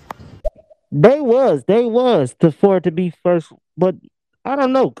know. They was for it to be first, but I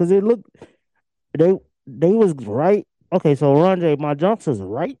don't know because it looked they was right. Okay, so Rondre, my Johnson's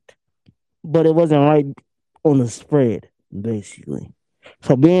right, but it wasn't right on the spread basically.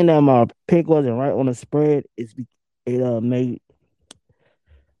 So being that my pick wasn't right on the spread, it made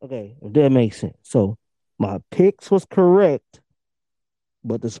okay if that makes sense. So my picks was correct,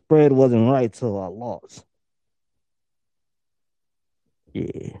 but the spread wasn't right, so I lost.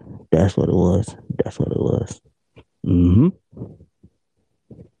 Yeah, that's what it was. That's what it was. Mm-hmm.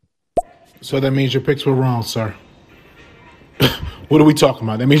 So that means your picks were wrong, sir. What are we talking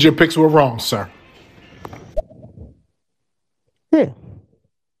about? That means your picks were wrong, sir. Yeah.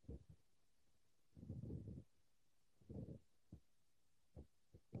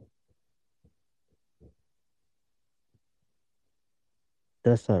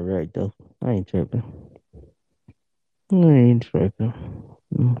 That's all right though. I ain't tripping. I ain't tripping.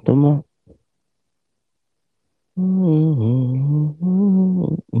 Come on.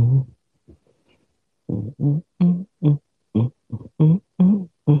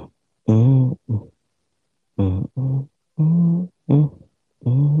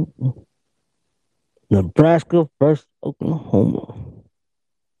 Nebraska versus Oklahoma.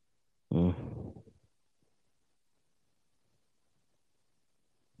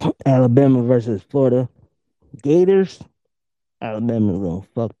 Alabama versus Florida Gators. Alabama's gonna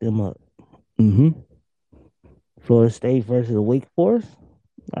fuck them up. Florida State versus Wake Forest.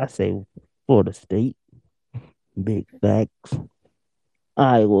 I say Florida State. Big facts.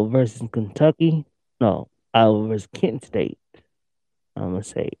 Iowa versus Kentucky. No, Iowa versus Kent State. I'm gonna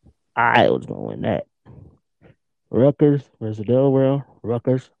say Iowa's gonna win that. Rutgers versus Delaware.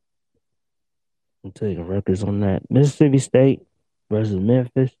 Rutgers. I'm taking Rutgers on that. Mississippi State versus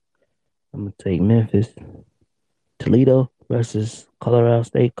Memphis. I'm gonna take Memphis. Toledo versus Colorado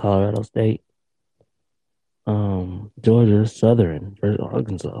State. Colorado State. Georgia Southern versus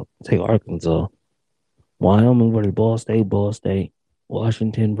Arkansas. Take Arkansas. Wyoming versus Ball State. Ball State.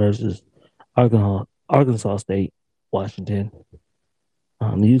 Washington versus Arkansas State. Washington.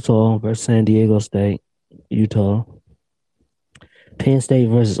 Utah versus San Diego State. Utah. Penn State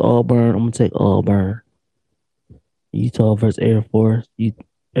versus Auburn. I'm gonna take Auburn. Utah versus Air Force.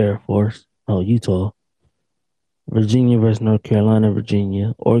 Air Force. Oh, Utah. Virginia versus North Carolina.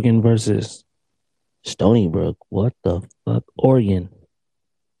 Virginia. Oregon versus Stony Brook. What the fuck? Oregon.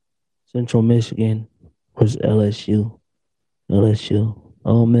 Central Michigan versus LSU. LSU.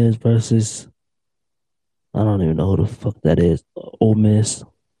 Ole Miss versus, I don't even know who the fuck that is. Ole Miss.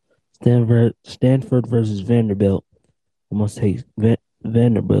 Stanford versus Vanderbilt. I'm gonna take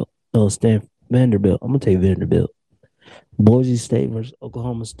Vanderbilt. No, Vanderbilt. I'm gonna take Vanderbilt. Boise State versus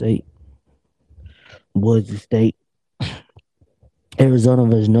Oklahoma State. Boise State. Arizona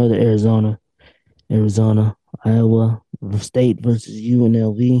versus Northern Arizona. Arizona. Iowa State versus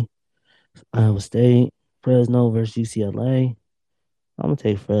UNLV. Iowa State. Fresno versus UCLA. I'm gonna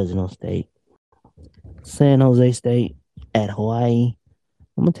take Fresno State. San Jose State at Hawaii.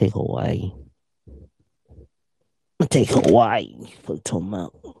 I'm gonna take Hawaii. I'm gonna take Hawaii for the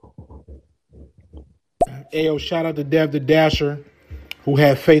tournament. Ayo, shout out to Dev the Dasher, who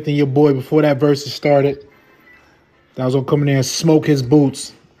had faith in your boy before that versus started. That was gonna come in there and smoke his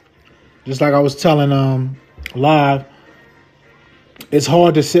boots. Just like I was telling live, it's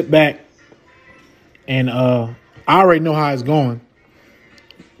hard to sit back and I already know how it's going.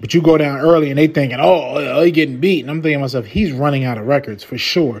 But you go down early and they thinking, oh, he getting beat. And I'm thinking to myself, he's running out of records for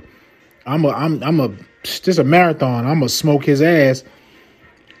sure. Just a marathon. I'm gonna smoke his ass.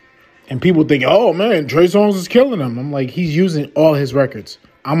 And people think, oh man, Trey Songz is killing him. I'm like, he's using all his records.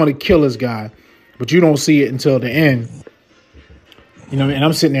 I'm gonna kill this guy. But you don't see it until the end. You know, and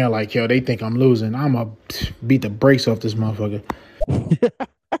I'm sitting there like, yo, they think I'm losing. I'm gonna beat the brakes off this motherfucker.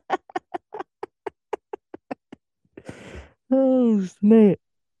 Oh, snap.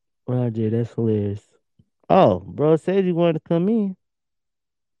 Roger, that's hilarious. Oh, bro said you wanted to come in.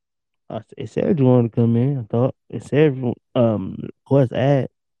 It said you wanted to come in. I thought it said request ad.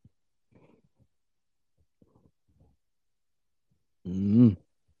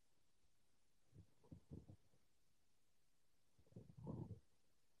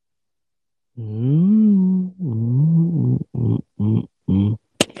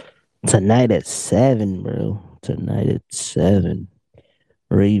 Tonight at 7, bro. Tonight at 7.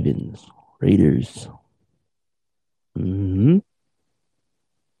 Ravens. Raiders. I don't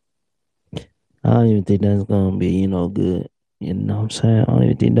even think that's gonna be, good. You know what I'm saying? I don't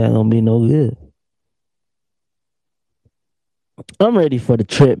even think that's gonna be no good. I'm ready for the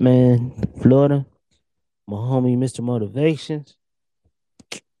trip, man. Florida. My homie, Mr. Motivations.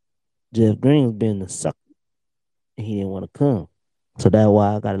 Jeff Green was being the sucker. He didn't want to come. So that's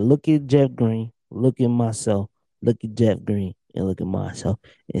why I gotta look at Jeff Green, look at myself, look at Jeff Green, and look at myself,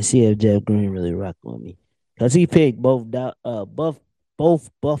 and see if Jeff Green really rock with me. Cause he picked both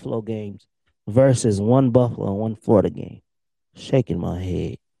Buffalo games versus one Buffalo and one Florida game. Shaking my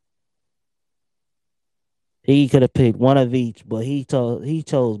head. He could have picked one of each, but he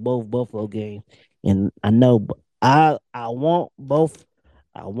chose both Buffalo games, and I know I want both.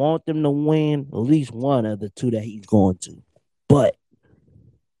 I want them to win at least one of the two that he's going to, but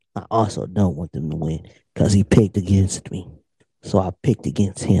I also don't want them to win because he picked against me, so I picked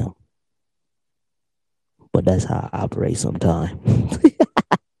against him. But that's how I operate sometimes.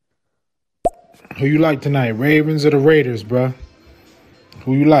 Who you like tonight, Ravens or the Raiders, bro?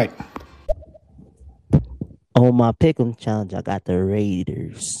 Who you like? On my pick'em challenge, I got the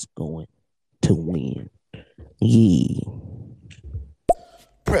Raiders going to win. Yeah.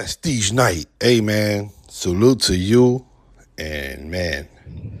 Prestige night. Hey, man. Salute to you. And, man,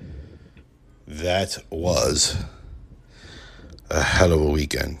 that was a hell of a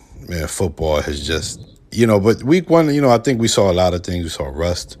weekend. Man, football has just, but week one, I think we saw a lot of things. We saw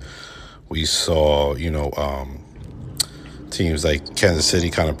rust. We saw, teams like Kansas City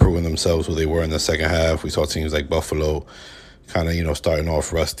kind of proving themselves who they were in the second half. We saw teams like Buffalo kind of, starting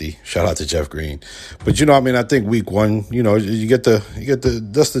off rusty. Shout out to Jeff Green. But, I think week one, you get the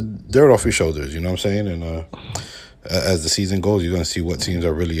dust the dirt off your shoulders, you know what I'm saying? And as the season goes, you're going to see what teams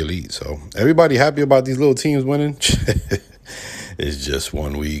are really elite. So everybody happy about these little teams winning? It's just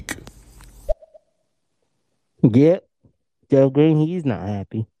 1 week. Yep. Jeff Green, he's not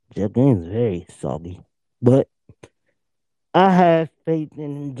happy. Jeff Green's very soggy. But I have faith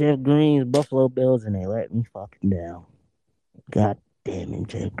in Jeff Green's Buffalo Bills, and they let me fucking down. God damn it,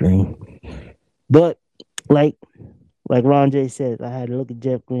 Jeff Green. But, like Ron J says, I had to look at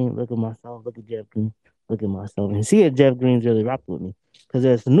Jeff Green, look at myself, look at Jeff Green, look at myself, and see if Jeff Green's really rocking with me. Because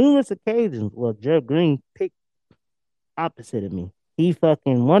there's numerous occasions where Jeff Green picked opposite of me. He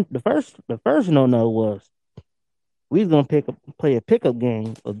fucking won. The first no was we was gonna play a pickup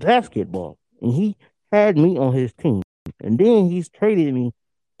game of basketball, and he had me on his team, and then he's traded me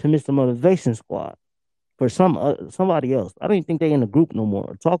to Mr. Motivation Squad for somebody else. I don't even think they in the group no more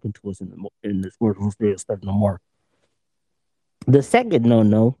or talking to us in the Sports Room Stereo stuff no more. The second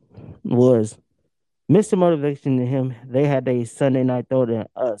no was Mr. Motivation and him. They had a Sunday night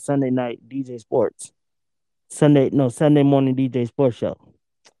DJ Sports. Sunday morning DJ Sports show.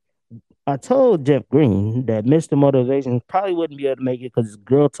 I told Jeff Green that Mr. Motivation probably wouldn't be able to make it because his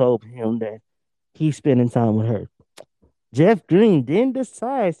girl told him that he's spending time with her. Jeff Green then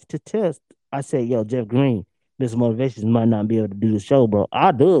decides to test. I said, yo, Jeff Green, Mr. Motivation might not be able to do the show, bro.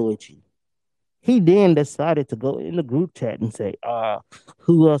 I'll do it with you. He then decided to go in the group chat and say,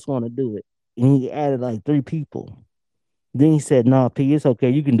 who else want to do it? And he added like 3 people. Then he said, nah, P, it's okay.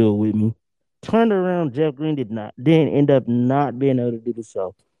 You can do it with me. Turned around, Jeff Green then end up not being able to do the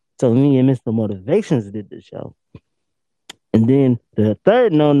show. So me and Mr. Motivations did the show. And then the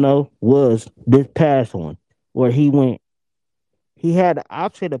third no was this past one where he had the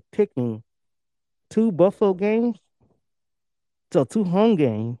option of picking 2 Buffalo games. So 2 home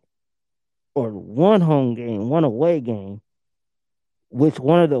games or 1 home game, 1 away game, which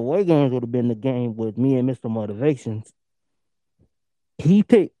one of the away games would have been the game with me and Mr. Motivations. He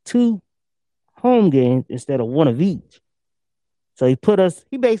picked 2 home games instead of 1 of each. So he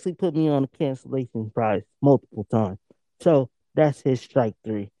basically put me on a cancellation price multiple times. So that's his strike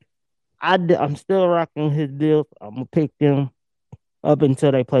 3. I'm still rocking his deal. I'm gonna pick them up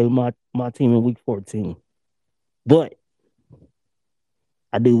until they play my team in week 14. But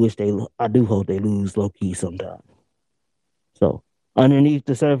I do hope they lose low key sometime. So underneath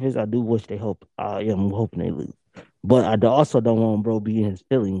the surface, I am hoping they lose. But I also don't want bro be in his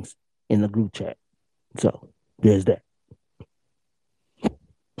feelings in the group chat. So there's that.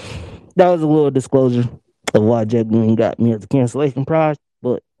 That was a little disclosure of why Jeff Green got me as a cancellation prize.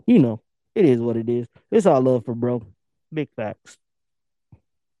 But, it is what it is. It's all love for bro. Big facts.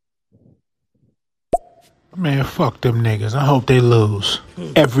 Man, fuck them niggas. I hope they lose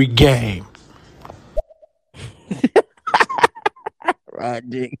every game.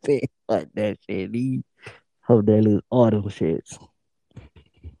 Roger said, fuck that shit. He hope they lose all them shits.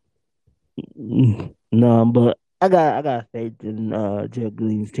 No, but I got faith in Jeff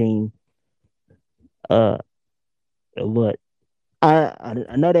Green's team. But I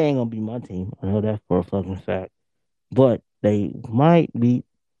know they ain't gonna be my team. I know that for a fucking fact. But they might be.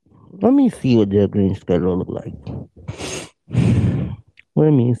 Let me see what Jeff Green's schedule look like.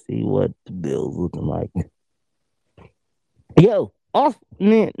 Let me see what the Bills looking like. Yo,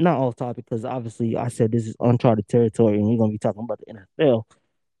 not off topic because obviously I said this is uncharted territory and we're gonna be talking about the NFL.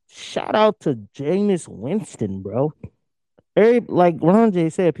 Shout out to Jameis Winston, bro. Like Ron J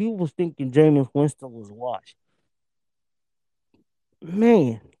said, people was thinking Jameis Winston was washed.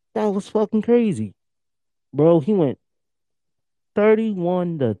 Man, that was fucking crazy. Bro, he went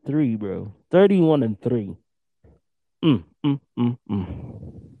 31-3, bro. 31-3. And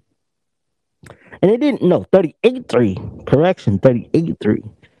it didn't, 38-3. Correction,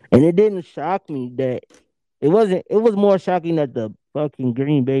 38-3. And it didn't shock me that it was more shocking that the fucking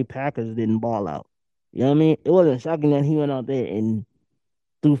Green Bay Packers didn't ball out. You know what I mean? It wasn't shocking that he went out there and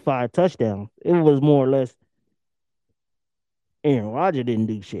threw 5 touchdowns. It was more or less Aaron Rodgers didn't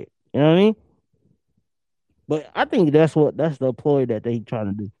do shit. You know what I mean? But I think that's the ploy that they trying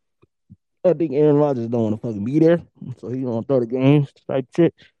to do. I think Aaron Rodgers don't want to fucking be there. So he's gonna throw the games type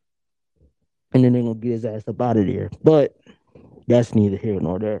shit. And then they're gonna get his ass up out of there. But that's neither here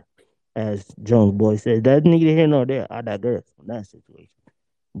nor there. As Jones Boy said, that's neither here nor there. I digress on that situation.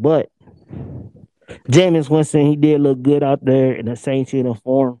 But Jameis Winston, he did look good out there in the Saints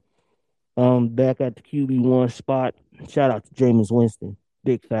uniform. Back at the QB1 spot. Shout out to Jameis Winston.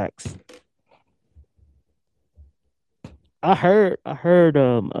 Big facts. I heard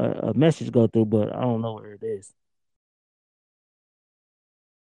a message go through, but I don't know where it is.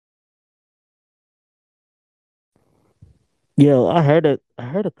 Yo, I heard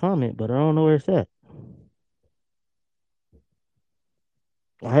a comment, but I don't know where it's at.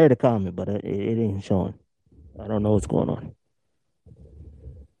 I heard a comment, but it ain't showing. I don't know what's going on.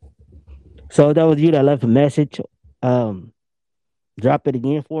 So if that was you that left a message, drop it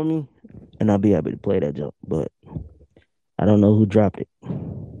again for me, and I'll be able to play that joke. But I don't know who dropped it.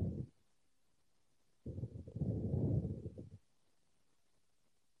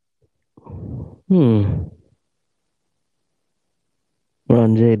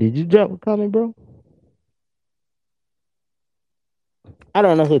 Ron J, did you drop a comment, bro? I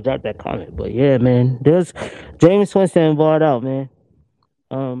don't know who dropped that comment, but yeah, man. There's James Winston balled out, man.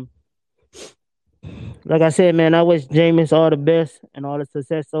 Like I said, man, I wish Jameis all the best and all the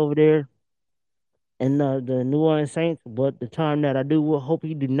success over there in the New Orleans Saints. But the time that I do hope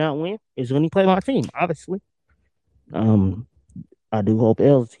he do not win is when he play my team, obviously. I do hope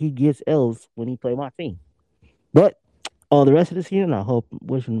he gets L's when he play my team. But all the rest of the season, I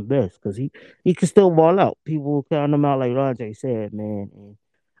wish him the best because he can still ball out. People will count him out like Rajay said, man. And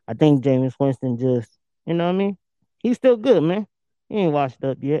I think Jameis Winston just, you know what I mean? He's still good, man. He ain't washed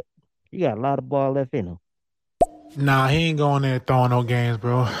up yet. He got a lot of ball left in him. Nah, he ain't going there throwing no games,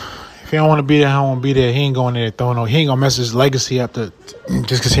 bro. If he don't want to be there, he don't want to be there. He ain't going there throwing no. He ain't gonna mess his legacy up just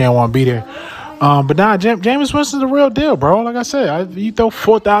because he don't want to be there. But nah, Jameis Winston's the real deal, bro. Like I said, you throw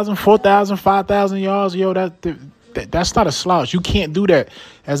 4,000, 5,000 yards, yo, that's not a slouch. You can't do that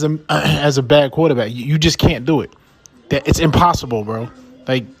as a bad quarterback. You just can't do it. It's impossible, bro.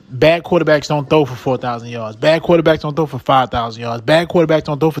 Like, bad quarterbacks don't throw for 4,000 yards. Bad quarterbacks don't throw for 5,000 yards. Bad quarterbacks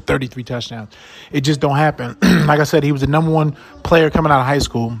don't throw for 33 touchdowns. It just don't happen. Like I said, he was the number one player coming out of high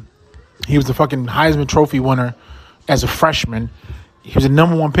school. He was the fucking Heisman Trophy winner as a freshman. He was the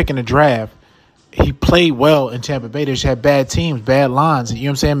number one pick in the draft. He played well in Tampa Bay. They just had bad teams, bad lines. You know what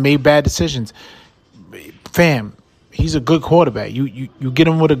I'm saying? Made bad decisions. Fam, he's a good quarterback. You get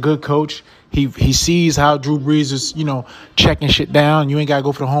him with a good coach. He sees how Drew Brees is, checking shit down. You ain't got to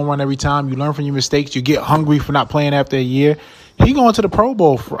go for the home run every time. You learn from your mistakes. You get hungry for not playing after a year. He going to the Pro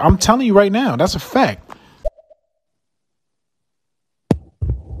Bowl. I'm telling you right now. That's a fact.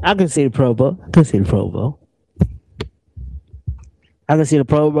 I can see the Pro Bowl. I can see the Pro Bowl. I can see the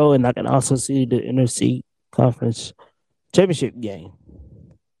Pro Bowl, and I can also see the NFC Conference Championship game.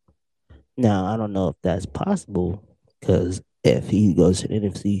 Now, I don't know if that's possible, because if he goes to the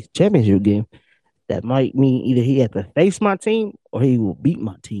NFC Championship game, that might mean either he has to face my team or he will beat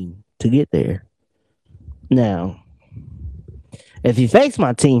my team to get there. Now, if he fakes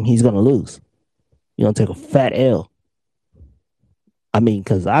my team, he's going to lose. He's going to take a fat L. I mean,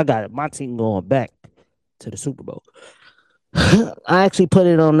 because I got my team going back to the Super Bowl. I actually put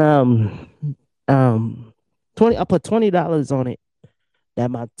it on I put $20 on it that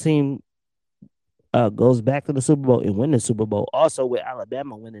my team goes back to the Super Bowl and win the Super Bowl. Also, with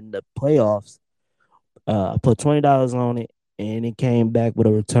Alabama winning the playoffs, I put $20 on it, and it came back with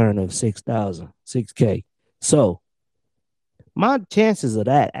a return of $6K. So my chances of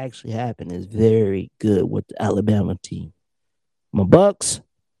that actually happening is very good with the Alabama team. My Bucks,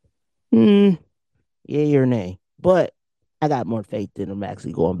 yay or nay. But I got more faith in them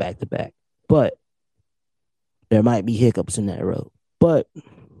actually going back to back. But there might be hiccups in that road. But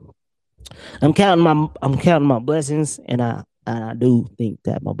I'm counting my blessings, and I do think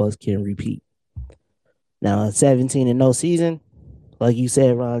that my Bucks can repeat. Now, 17-0 season, like you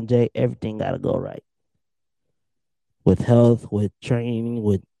said, Ron J, everything got to go right. With health, with training,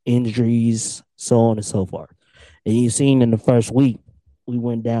 with injuries, so on and so forth. And you've seen in the first week, we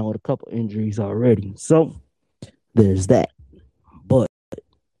went down with a couple injuries already. So there's that. But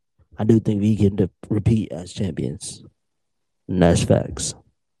I do think we can repeat as champions. And that's facts.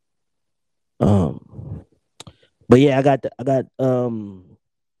 But yeah, I got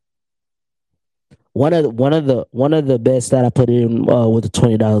one of the bets that I put in with the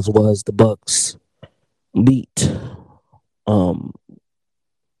 $20 was the Bucks beat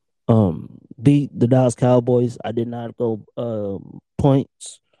the Dallas Cowboys. I did not go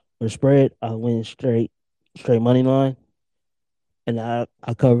points or spread. I went straight money line, and I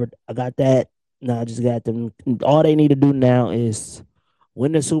covered. I got that. Now I just got them. All they need to do now is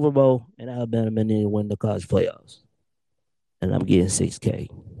win the Super Bowl, and Alabama need to win the college playoffs. And I'm getting $6K.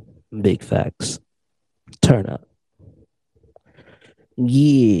 Big facts. Turn up.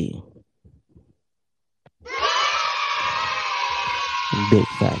 Yeah. Big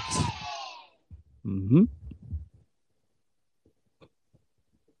facts.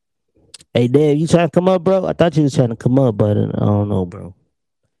 Hey, Dave, you trying to come up, bro? I thought you was trying to come up, but I don't know, bro.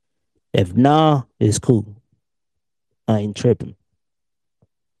 If nah, it's cool. I ain't tripping.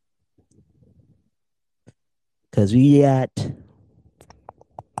 Cause we got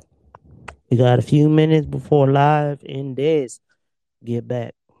a few minutes before Live and Des get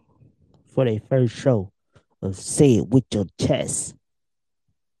back for their first show of Say It With Your Chest.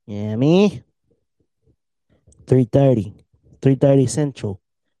 You know what I mean? 3:30 Central,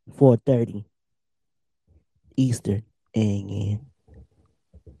 4:30 Eastern, and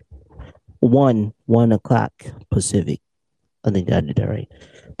 1 o'clock Pacific. I think I did that right.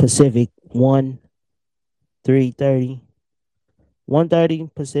 Pacific 3:30,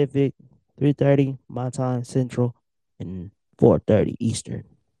 1:30 Pacific, 3:30 my time Central, and 4:30 Eastern.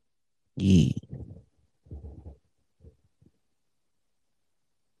 Yeah.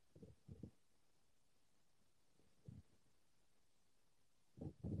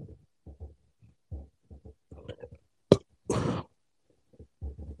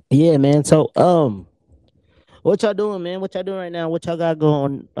 Yeah, man. So, what y'all doing, man? What y'all doing right now? What y'all got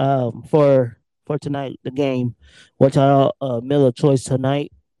going for tonight, the game? What y'all Miller choice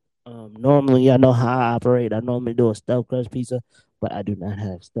tonight? Normally I know how I operate. I normally do a stuffed crust pizza, but I do not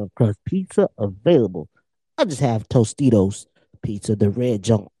have stuffed crust pizza available. I just have Tostitos pizza, the red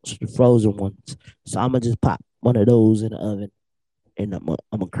junks, the frozen ones. So I'm gonna just pop one of those in the oven, and I'm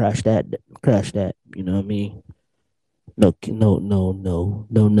gonna crash that. You know what I mean? No,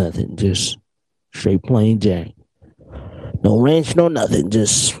 nothing. Just straight plain Jane. No ranch, no nothing.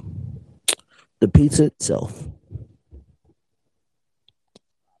 Just the pizza itself.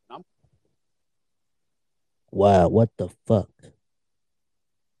 Wow, what the fuck?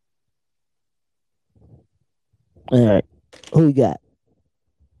 All right, who you got?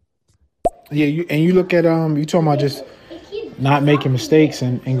 Yeah, you look at you talking about just not making mistakes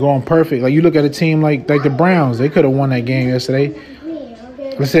and going perfect. Like you look at a team like the Browns, they could have won that game yesterday.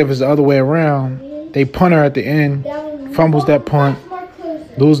 Let's say if it's the other way around, they punter at the end, fumbles that punt,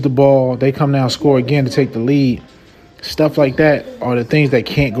 lose the ball, they come down, score again to take the lead. Stuff like that are the things that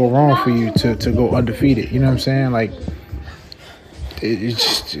can't go wrong for you to go undefeated. You know what I'm saying? Like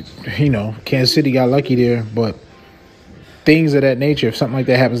it's just, Kansas City got lucky there, but things of that nature, if something like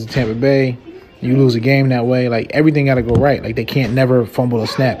that happens to Tampa Bay, you lose a game that way, like everything got to go right. Like they can't never fumble a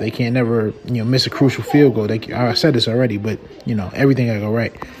snap. They can't never, miss a crucial field goal. I said this already, but everything got to go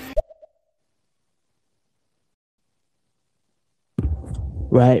right.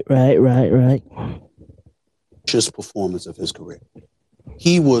 Right. Just performance of his career.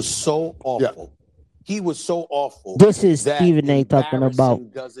 He was so awful. He was so awful. This is Stephen A. talking about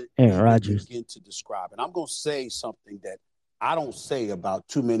Aaron Rodgers. Begin to describe, and I'm going to say something that I don't say about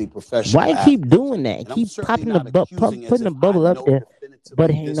too many professional. Why keep doing that? Keep popping putting the bubble up there, but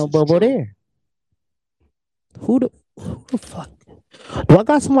ain't no bubble there. Who the fuck? Do I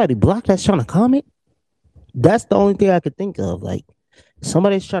got somebody blocked that's trying to comment? That's the only thing I could think of. Like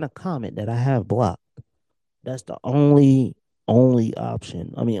somebody's trying to comment that I have blocked. That's the only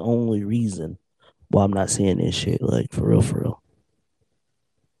option. I mean, only reason why I'm not seeing this shit. Like for real.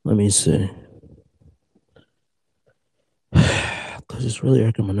 Let me see. Because it's really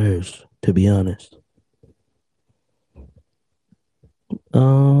irking my nerves, to be honest.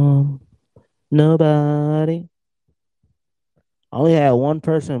 Nobody. I only had one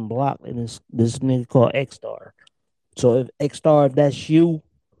person blocked, and this nigga called X-Star. So if X-Star, if that's you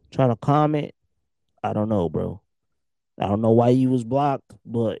trying to comment, I don't know, bro. I don't know why you was blocked,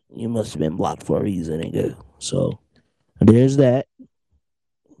 but you must have been blocked for a reason, nigga. So there's that.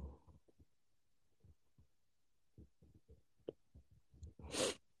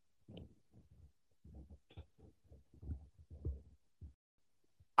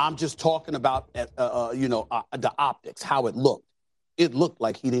 I'm just talking about, the optics, how it looked. It looked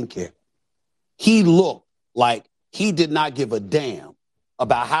like he didn't care. He looked like he did not give a damn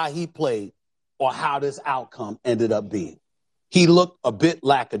about how he played or how this outcome ended up being. He looked a bit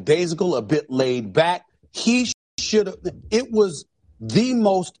lackadaisical, a bit laid back. He should have. It was the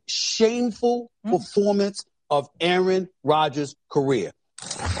most shameful performance of Aaron Rodgers' career.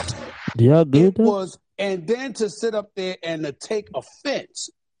 Yeah, good. It was, and then to sit up there and to take offense,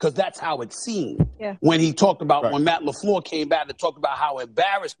 because that's how it seemed. Yeah. When he talked about, when Matt LaFleur came back to talk about how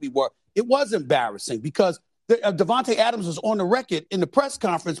embarrassed we were, it was embarrassing because Davante Adams was on the record in the press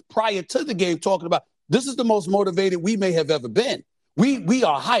conference prior to the game talking about, this is the most motivated we may have ever been. We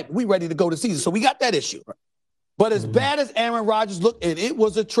are hyped. We ready to go to season. So we got that issue. But as bad as Aaron Rodgers looked, and it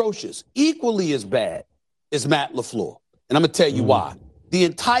was atrocious, equally as bad as Matt LaFleur. And I'm going to tell you why. The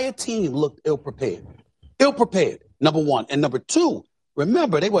entire team looked ill-prepared. Ill-prepared, number one. And number two,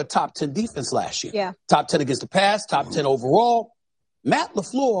 Remember, they were top 10 defense last year. Yeah. Top 10 against the pass, top 10 overall. Matt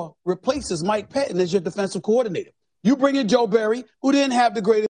LaFleur replaces Mike Patton as your defensive coordinator. You bring in Joe Barry, who didn't have the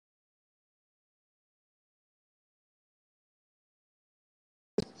greatest.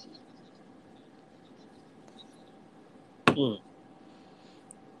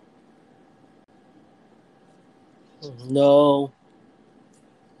 No.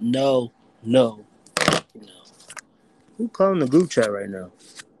 Who calling the group chat right now?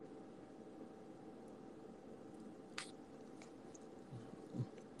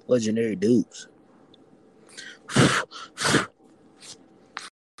 Legendary Dukes.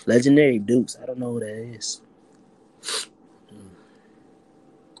 Legendary Dukes. I don't know who that is.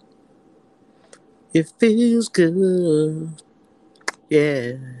 It feels good.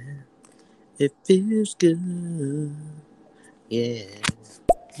 Yeah. It feels good. Yeah.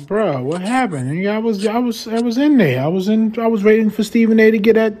 Bro, what happened? I was in there. I was waiting for Stephen A to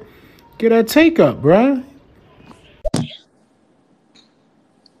get that take up, bro.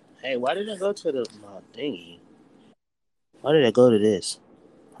 Hey, why did I go to the thingy? Why did I go to this?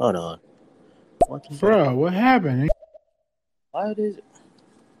 Hold on. Bro, what happened? Why did it?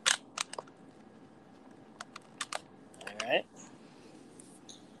 Alright.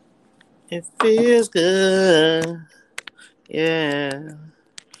 It feels good. Yeah.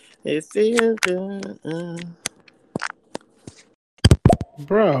 It feels good.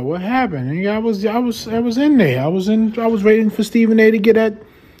 Bro, what happened? I was in there. I was waiting for Stephen A to get that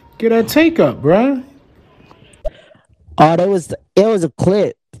take up, bro. Oh, it was a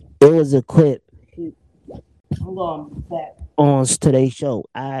clip. It was a clip. I'm going back on today's show.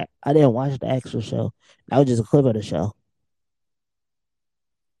 I didn't watch the actual show. That was just a clip of the show.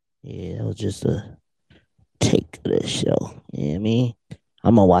 Yeah, it was just a take of the show. You know what I mean?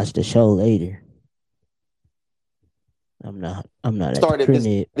 I'm gonna watch the show later. I'm not at the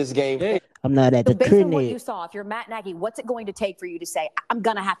crib. This game. I'm not at the Based crib. on what you saw, if you're Matt Nagy, what's it going to take for you to say, I'm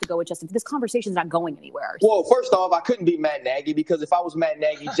going to have to go with Justin? This conversation's not going anywhere. Well, first off, I couldn't be Matt Nagy because if I was Matt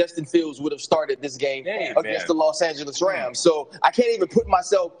Nagy, Justin Fields would have started this game against the Los Angeles Rams. So I can't even put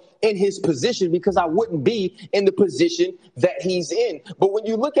myself in his position because I wouldn't be in the position that he's in. But when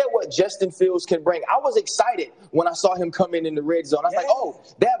you look at what Justin Fields can bring, I was excited when I saw him come in the red zone. I was like, oh,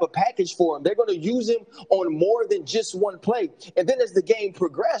 they have a package for him. They're going to use him on more than just one play. And then as the game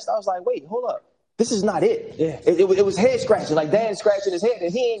progressed, I was like, wait, hold up. This is not it. Yeah. It was head scratching, like Dan scratching his head,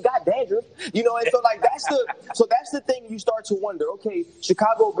 and he ain't got dandruff, and so like that's the thing you start to wonder. Okay,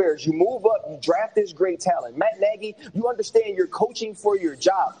 Chicago Bears, you move up, you draft this great talent. Matt Nagy, you understand you're coaching for your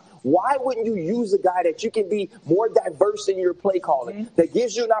job. Why wouldn't you use a guy that you can be more diverse in your play calling, that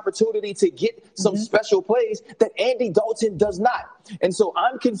gives you an opportunity to get some special plays that Andy Dalton does not? And so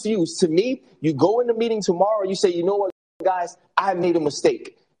I'm confused. To me, you go in the meeting tomorrow, you say, you know what, guys, I made a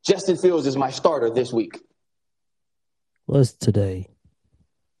mistake. Justin Fields is my starter this week. What's today?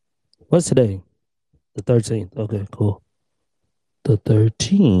 The 13th. Okay, cool. The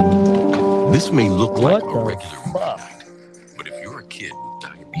 13th. This may look like a regular night, but if you're a kid with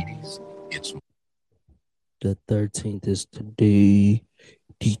diabetes, it's... The 13th is today.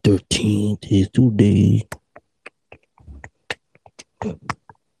 The 13th is today.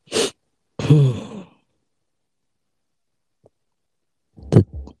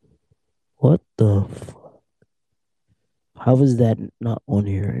 What the fuck? How is that not on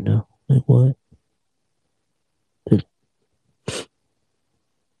here right now? Like what?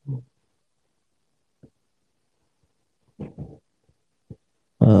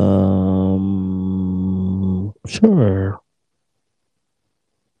 Sure.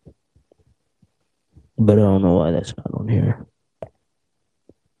 But I don't know why that's not on here.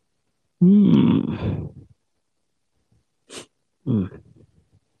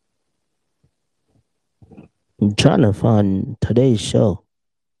 I'm trying to find today's show.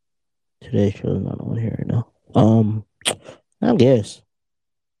 Today's show is not on here right now. I guess.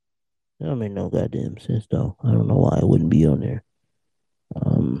 That make no goddamn sense though. I don't know why it wouldn't be on there.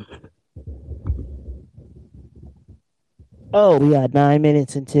 Oh, we got 9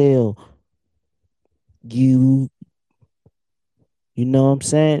 minutes until you know what I'm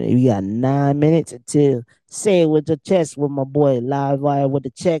saying? We got 9 minutes until say it with your chest with my boy Live Wire with the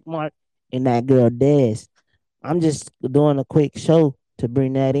check mark and that girl Des. I'm just doing a quick show to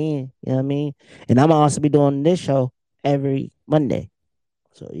bring that in. You know what I mean? And I'm also be doing this show every Monday.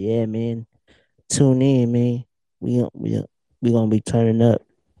 So yeah, man. Tune in, man. We gonna be turning up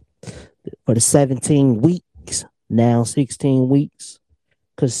for the 17 weeks. Now 16 weeks.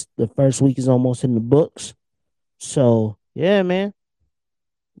 Cause the first week is almost in the books. So yeah, man.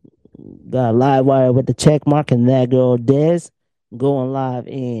 Got Live Wire with the check mark and that girl Des. going live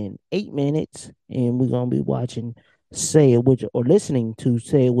in 8 minutes, and we're gonna be watching Say It With Your, or listening to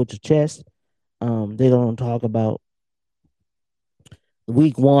Say It With Your Chest. They're gonna talk about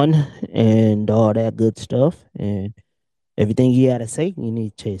week 1 and all that good stuff, and everything you gotta say, you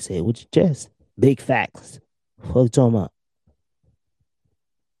need to say it with your chest. Big facts. What you talking about?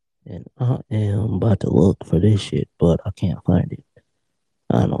 And I am about to look for this shit, but I can't find it.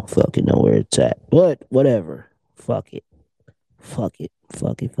 I don't fucking know where it's at. But whatever. Fuck it. Fuck it.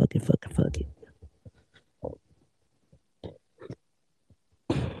 Fuck it. Fuck it. Fuck it. Fuck it.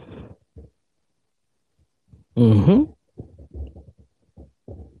 Mm-hmm.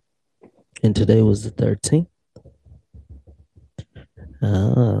 And today was the 13th.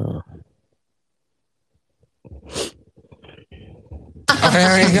 Oh.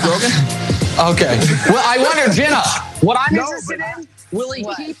 Okay. Well, I wonder, Jenna, what I'm interested in, will he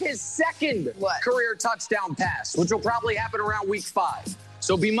keep his second career touchdown pass, which will probably happen around week 5.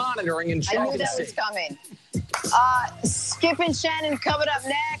 So be monitoring and checking. I knew that was coming. Skip and Shannon coming up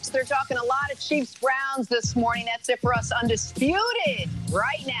next. They're talking a lot of Chiefs Browns this morning. That's it for us Undisputed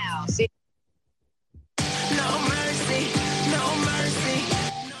right now. See. No mercy, no mercy,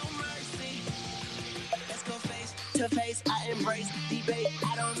 no mercy. Let's go face to face. I embrace debate.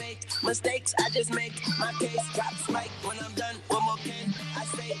 I don't make mistakes. I just make my case. Drop spike when I'm done. One more can I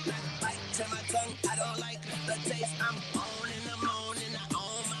say? Not bite to my tongue. I don't like the taste. I'm on in the morning. I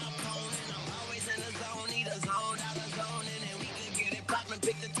own my opponent. I'm always in the zone. Need a zone, out of zone, and then we can get it poppin'.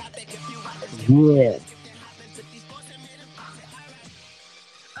 Pick the topic if you want to. Yeah.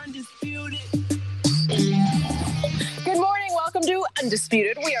 Undisputed. Good morning. Welcome to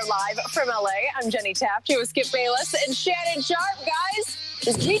Undisputed. We are live from LA. I'm Jenny Taft here with Skip Bayless and Shannon Sharp. Guys,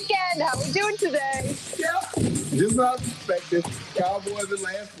 this weekend, how we doing today? Yep. Just as expected. Cowboys in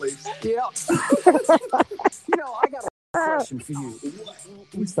last place. Yep. I got a question for you.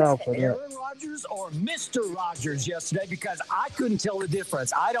 Was that Aaron Rodgers or Mr. Rodgers yesterday? Because I couldn't tell the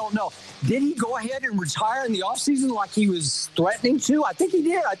difference. I don't know. Did he go ahead and retire in the offseason like he was threatening to? I think he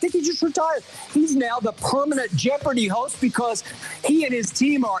did. I think he just retired. He's now the permanent Jeopardy host because he and his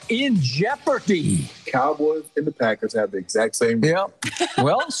team are in jeopardy. Cowboys and the Packers have the exact same. Yeah.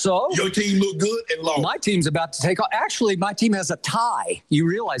 Well, so your team look good and lost. My team's about to take off. Actually, my team has a tie. You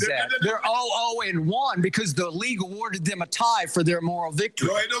realize that? They're all 0-1 because the league awarded them a tie for their moral victory.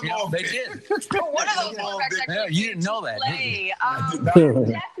 They did. One of those quarterbacks actually you didn't know that. play. We're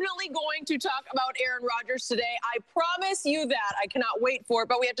definitely going to talk about Aaron Rodgers today. I promise you that. I cannot wait for it.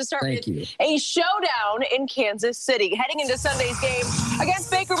 But we have to start with a showdown in Kansas City. Heading into Sunday's game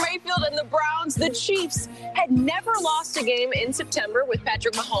against Baker Mayfield and the Browns, the Chiefs had never lost a game in September with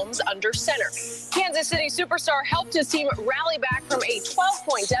Patrick Mahomes under center. Kansas City superstar helped his team rally back from a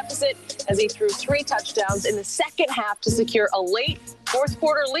 12-point deficit as he threw 3 touchdowns in the second half to secure a late fourth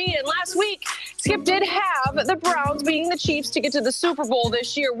quarter lead. And last week, Skip did have the Browns beating the Chiefs to get to the Super Bowl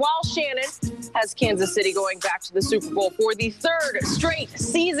this year, while Shannon has Kansas City going back to the Super Bowl for the 3rd straight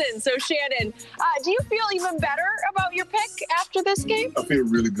season. So, Shannon, do you feel even better about your pick after this game? I feel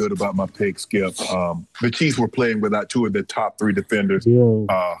really good about my pick, Skip. The Chiefs were playing without 2 of their top 3 defenders.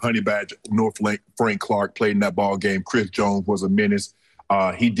 Honey Badger, Frank Clark played in that ball game. Chris Jones was a menace.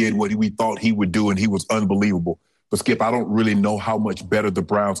 He did what we thought he would do, and he was unbelievable. But, Skip, I don't really know how much better the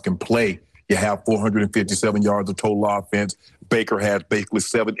Browns can play. You have 457 yards of total offense. Baker has basically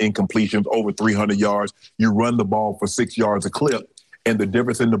 7 incompletions, over 300 yards. You run the ball for 6 yards a clip. And the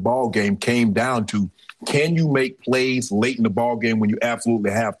difference in the ball game came down to, can you make plays late in the ball game when you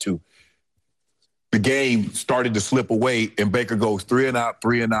absolutely have to? The game started to slip away, and Baker goes 3 and out,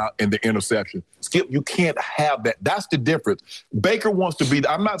 and the interception. Skip, you can't have that. That's the difference. Baker wants to be –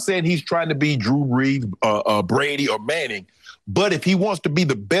 I'm not saying he's trying to be Drew Brees, Brady, or Manning, but if he wants to be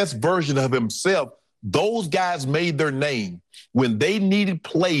the best version of himself, those guys made their name. When they needed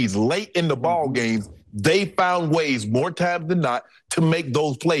plays late in the ball games, they found ways more times than not to make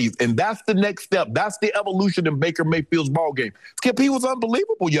those plays. And that's the next step. That's the evolution in Baker Mayfield's ball game. Skip, he was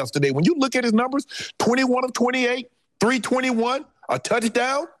unbelievable yesterday. When you look at his numbers, 21 of 28, 321, a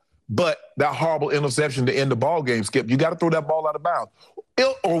touchdown, but that horrible interception to end the ball game, Skip. You got to throw that ball out of bounds.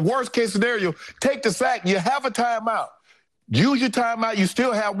 Or worst case scenario, take the sack. You have a timeout. Use your timeout. You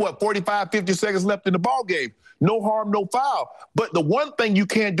still have, 45, 50 seconds left in the ball game. No harm, no foul. But the one thing you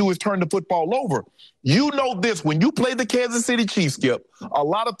can't do is turn the football over. You know this. When you play the Kansas City Chiefs, Skip, a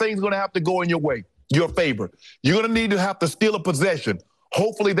lot of things are going to have to go in your favor. You're going to need to have to steal a possession.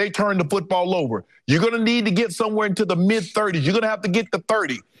 Hopefully they turn the football over. You're going to need to get somewhere into the mid-30s. You're going to have to get to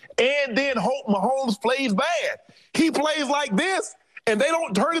 30. And then hope Mahomes plays bad. He plays like this, and they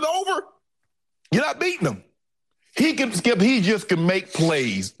don't turn it over. You're not beating them. He just can make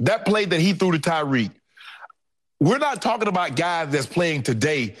plays. That play that he threw to Tyreek. We're not talking about guys that's playing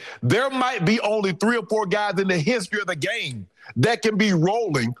today. There might be only 3 or 4 guys in the history of the game that can be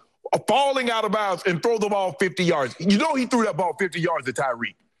rolling, falling out of bounds, and throw the ball 50 yards. You know he threw that ball 50 yards to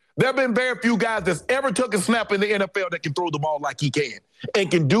Tyreek. There have been very few guys that's ever took a snap in the NFL that can throw the ball like he can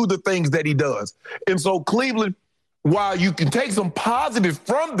and can do the things that he does. And so Cleveland, while you can take some positives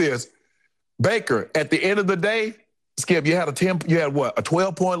from this, Baker, at the end of the day, Skip, you had a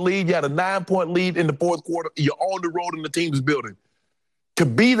 12-point lead, you had a 9-point lead in the fourth quarter. You're on the road in the team's building. To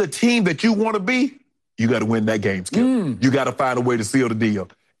be the team that you want to be, you got to win that game, Skip. You got to find a way to seal the deal.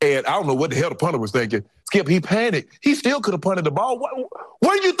 And I don't know what the hell the punter was thinking. Skip, he panicked. He still could have punted the ball.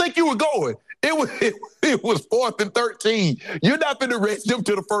 Where do you think you were going? It was 4th and 13. You're not going to race them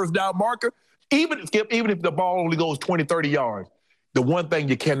to the first down marker. Even if the ball only goes 20, 30 yards. The one thing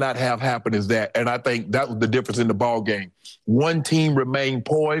you cannot have happen is that, and I think that was the difference in the ball game. One team remained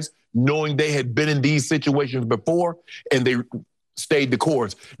poised, knowing they had been in these situations before, and they stayed the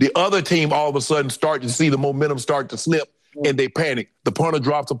course. The other team all of a sudden started to see the momentum start to slip, and they panic. The punter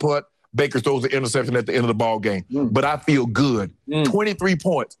drops a punt. Baker throws an interception at the end of the ball game. But I feel good. 23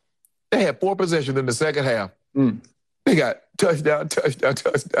 points. They had 4 possessions in the second half. They got touchdown,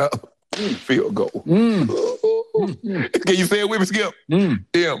 field goal. Can you say it with me, Skip?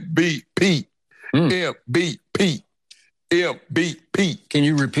 MVP. MVP. MVP. Can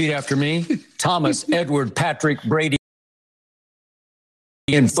you repeat after me? Thomas Edward Patrick Brady.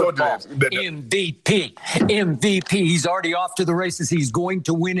 In football, MVP. MVP. He's already off to the races. He's going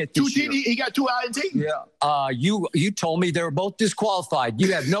to win it this year. He got 2 INTs. Yeah. You told me they were both disqualified.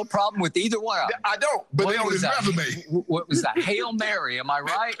 You have no problem with either one of them. I don't, but they on his resume. What was that? Hail Mary, am I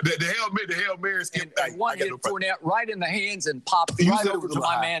right? The Hail Mary. And one hit Fournette right in the hands and popped right over to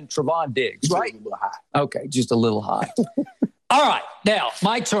my man Trevon Diggs, right? Okay, just a little high. All right, now,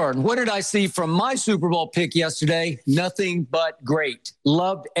 my turn. What did I see from my Super Bowl pick yesterday? Nothing but great.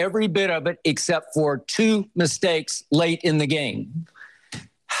 Loved every bit of it except for 2 mistakes late in the game.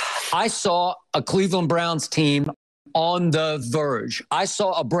 I saw a Cleveland Browns team on the verge. I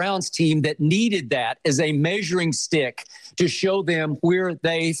saw a Browns team that needed that as a measuring stick to show them where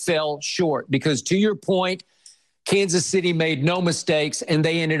they fell short. Because to your point, Kansas City made no mistakes, and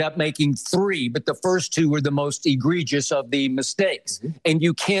they ended up making 3, but the first 2 were the most egregious of the mistakes. And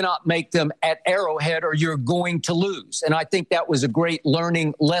you cannot make them at Arrowhead or you're going to lose. And I think that was a great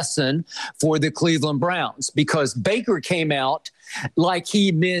learning lesson for the Cleveland Browns because Baker came out like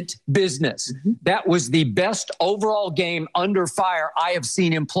he meant business. That was the best overall game under fire I have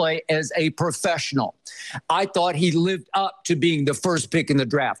seen him play as a professional. I thought he lived up to being the first pick in the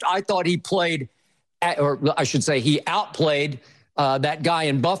draft. I thought he played or I should say he outplayed that guy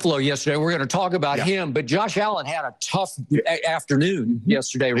in Buffalo yesterday. We're going to talk about him, but Josh Allen had a tough afternoon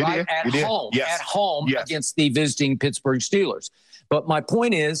yesterday, right? At home against the visiting Pittsburgh Steelers. But my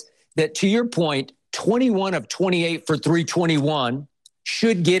point is that to your point, 21 of 28 for 321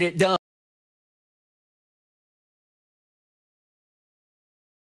 should get it done.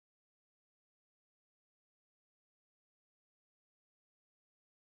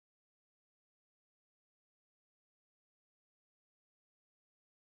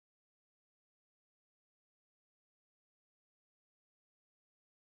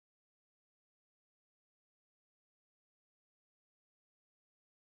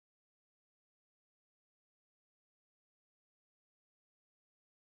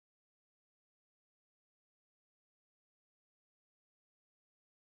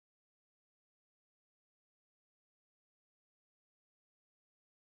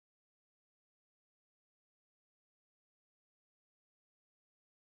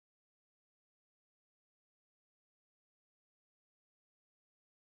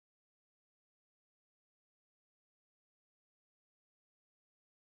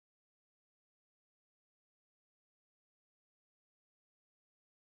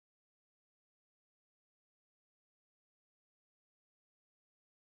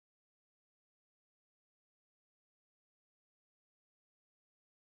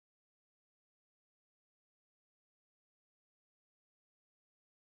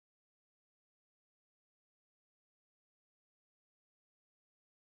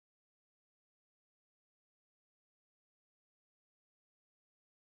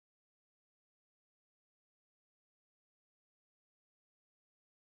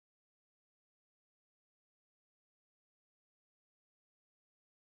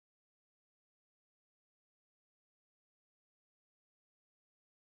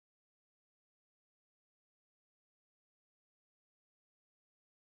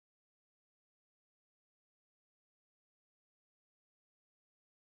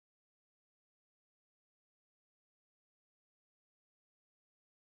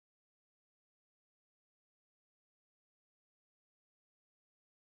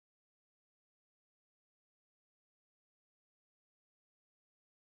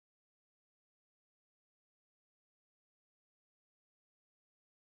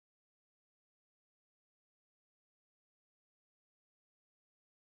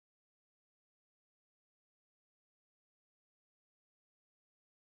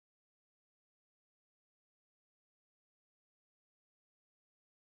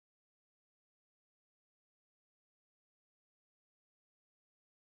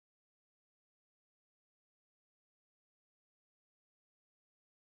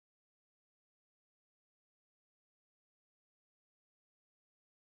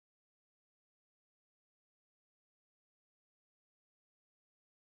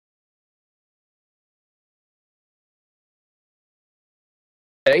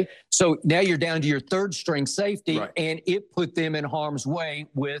 Okay, so now you're down to your third string safety, and it put them in harm's way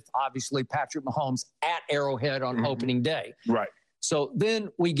with obviously Patrick Mahomes at Arrowhead on opening day. Right. So then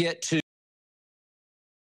we get to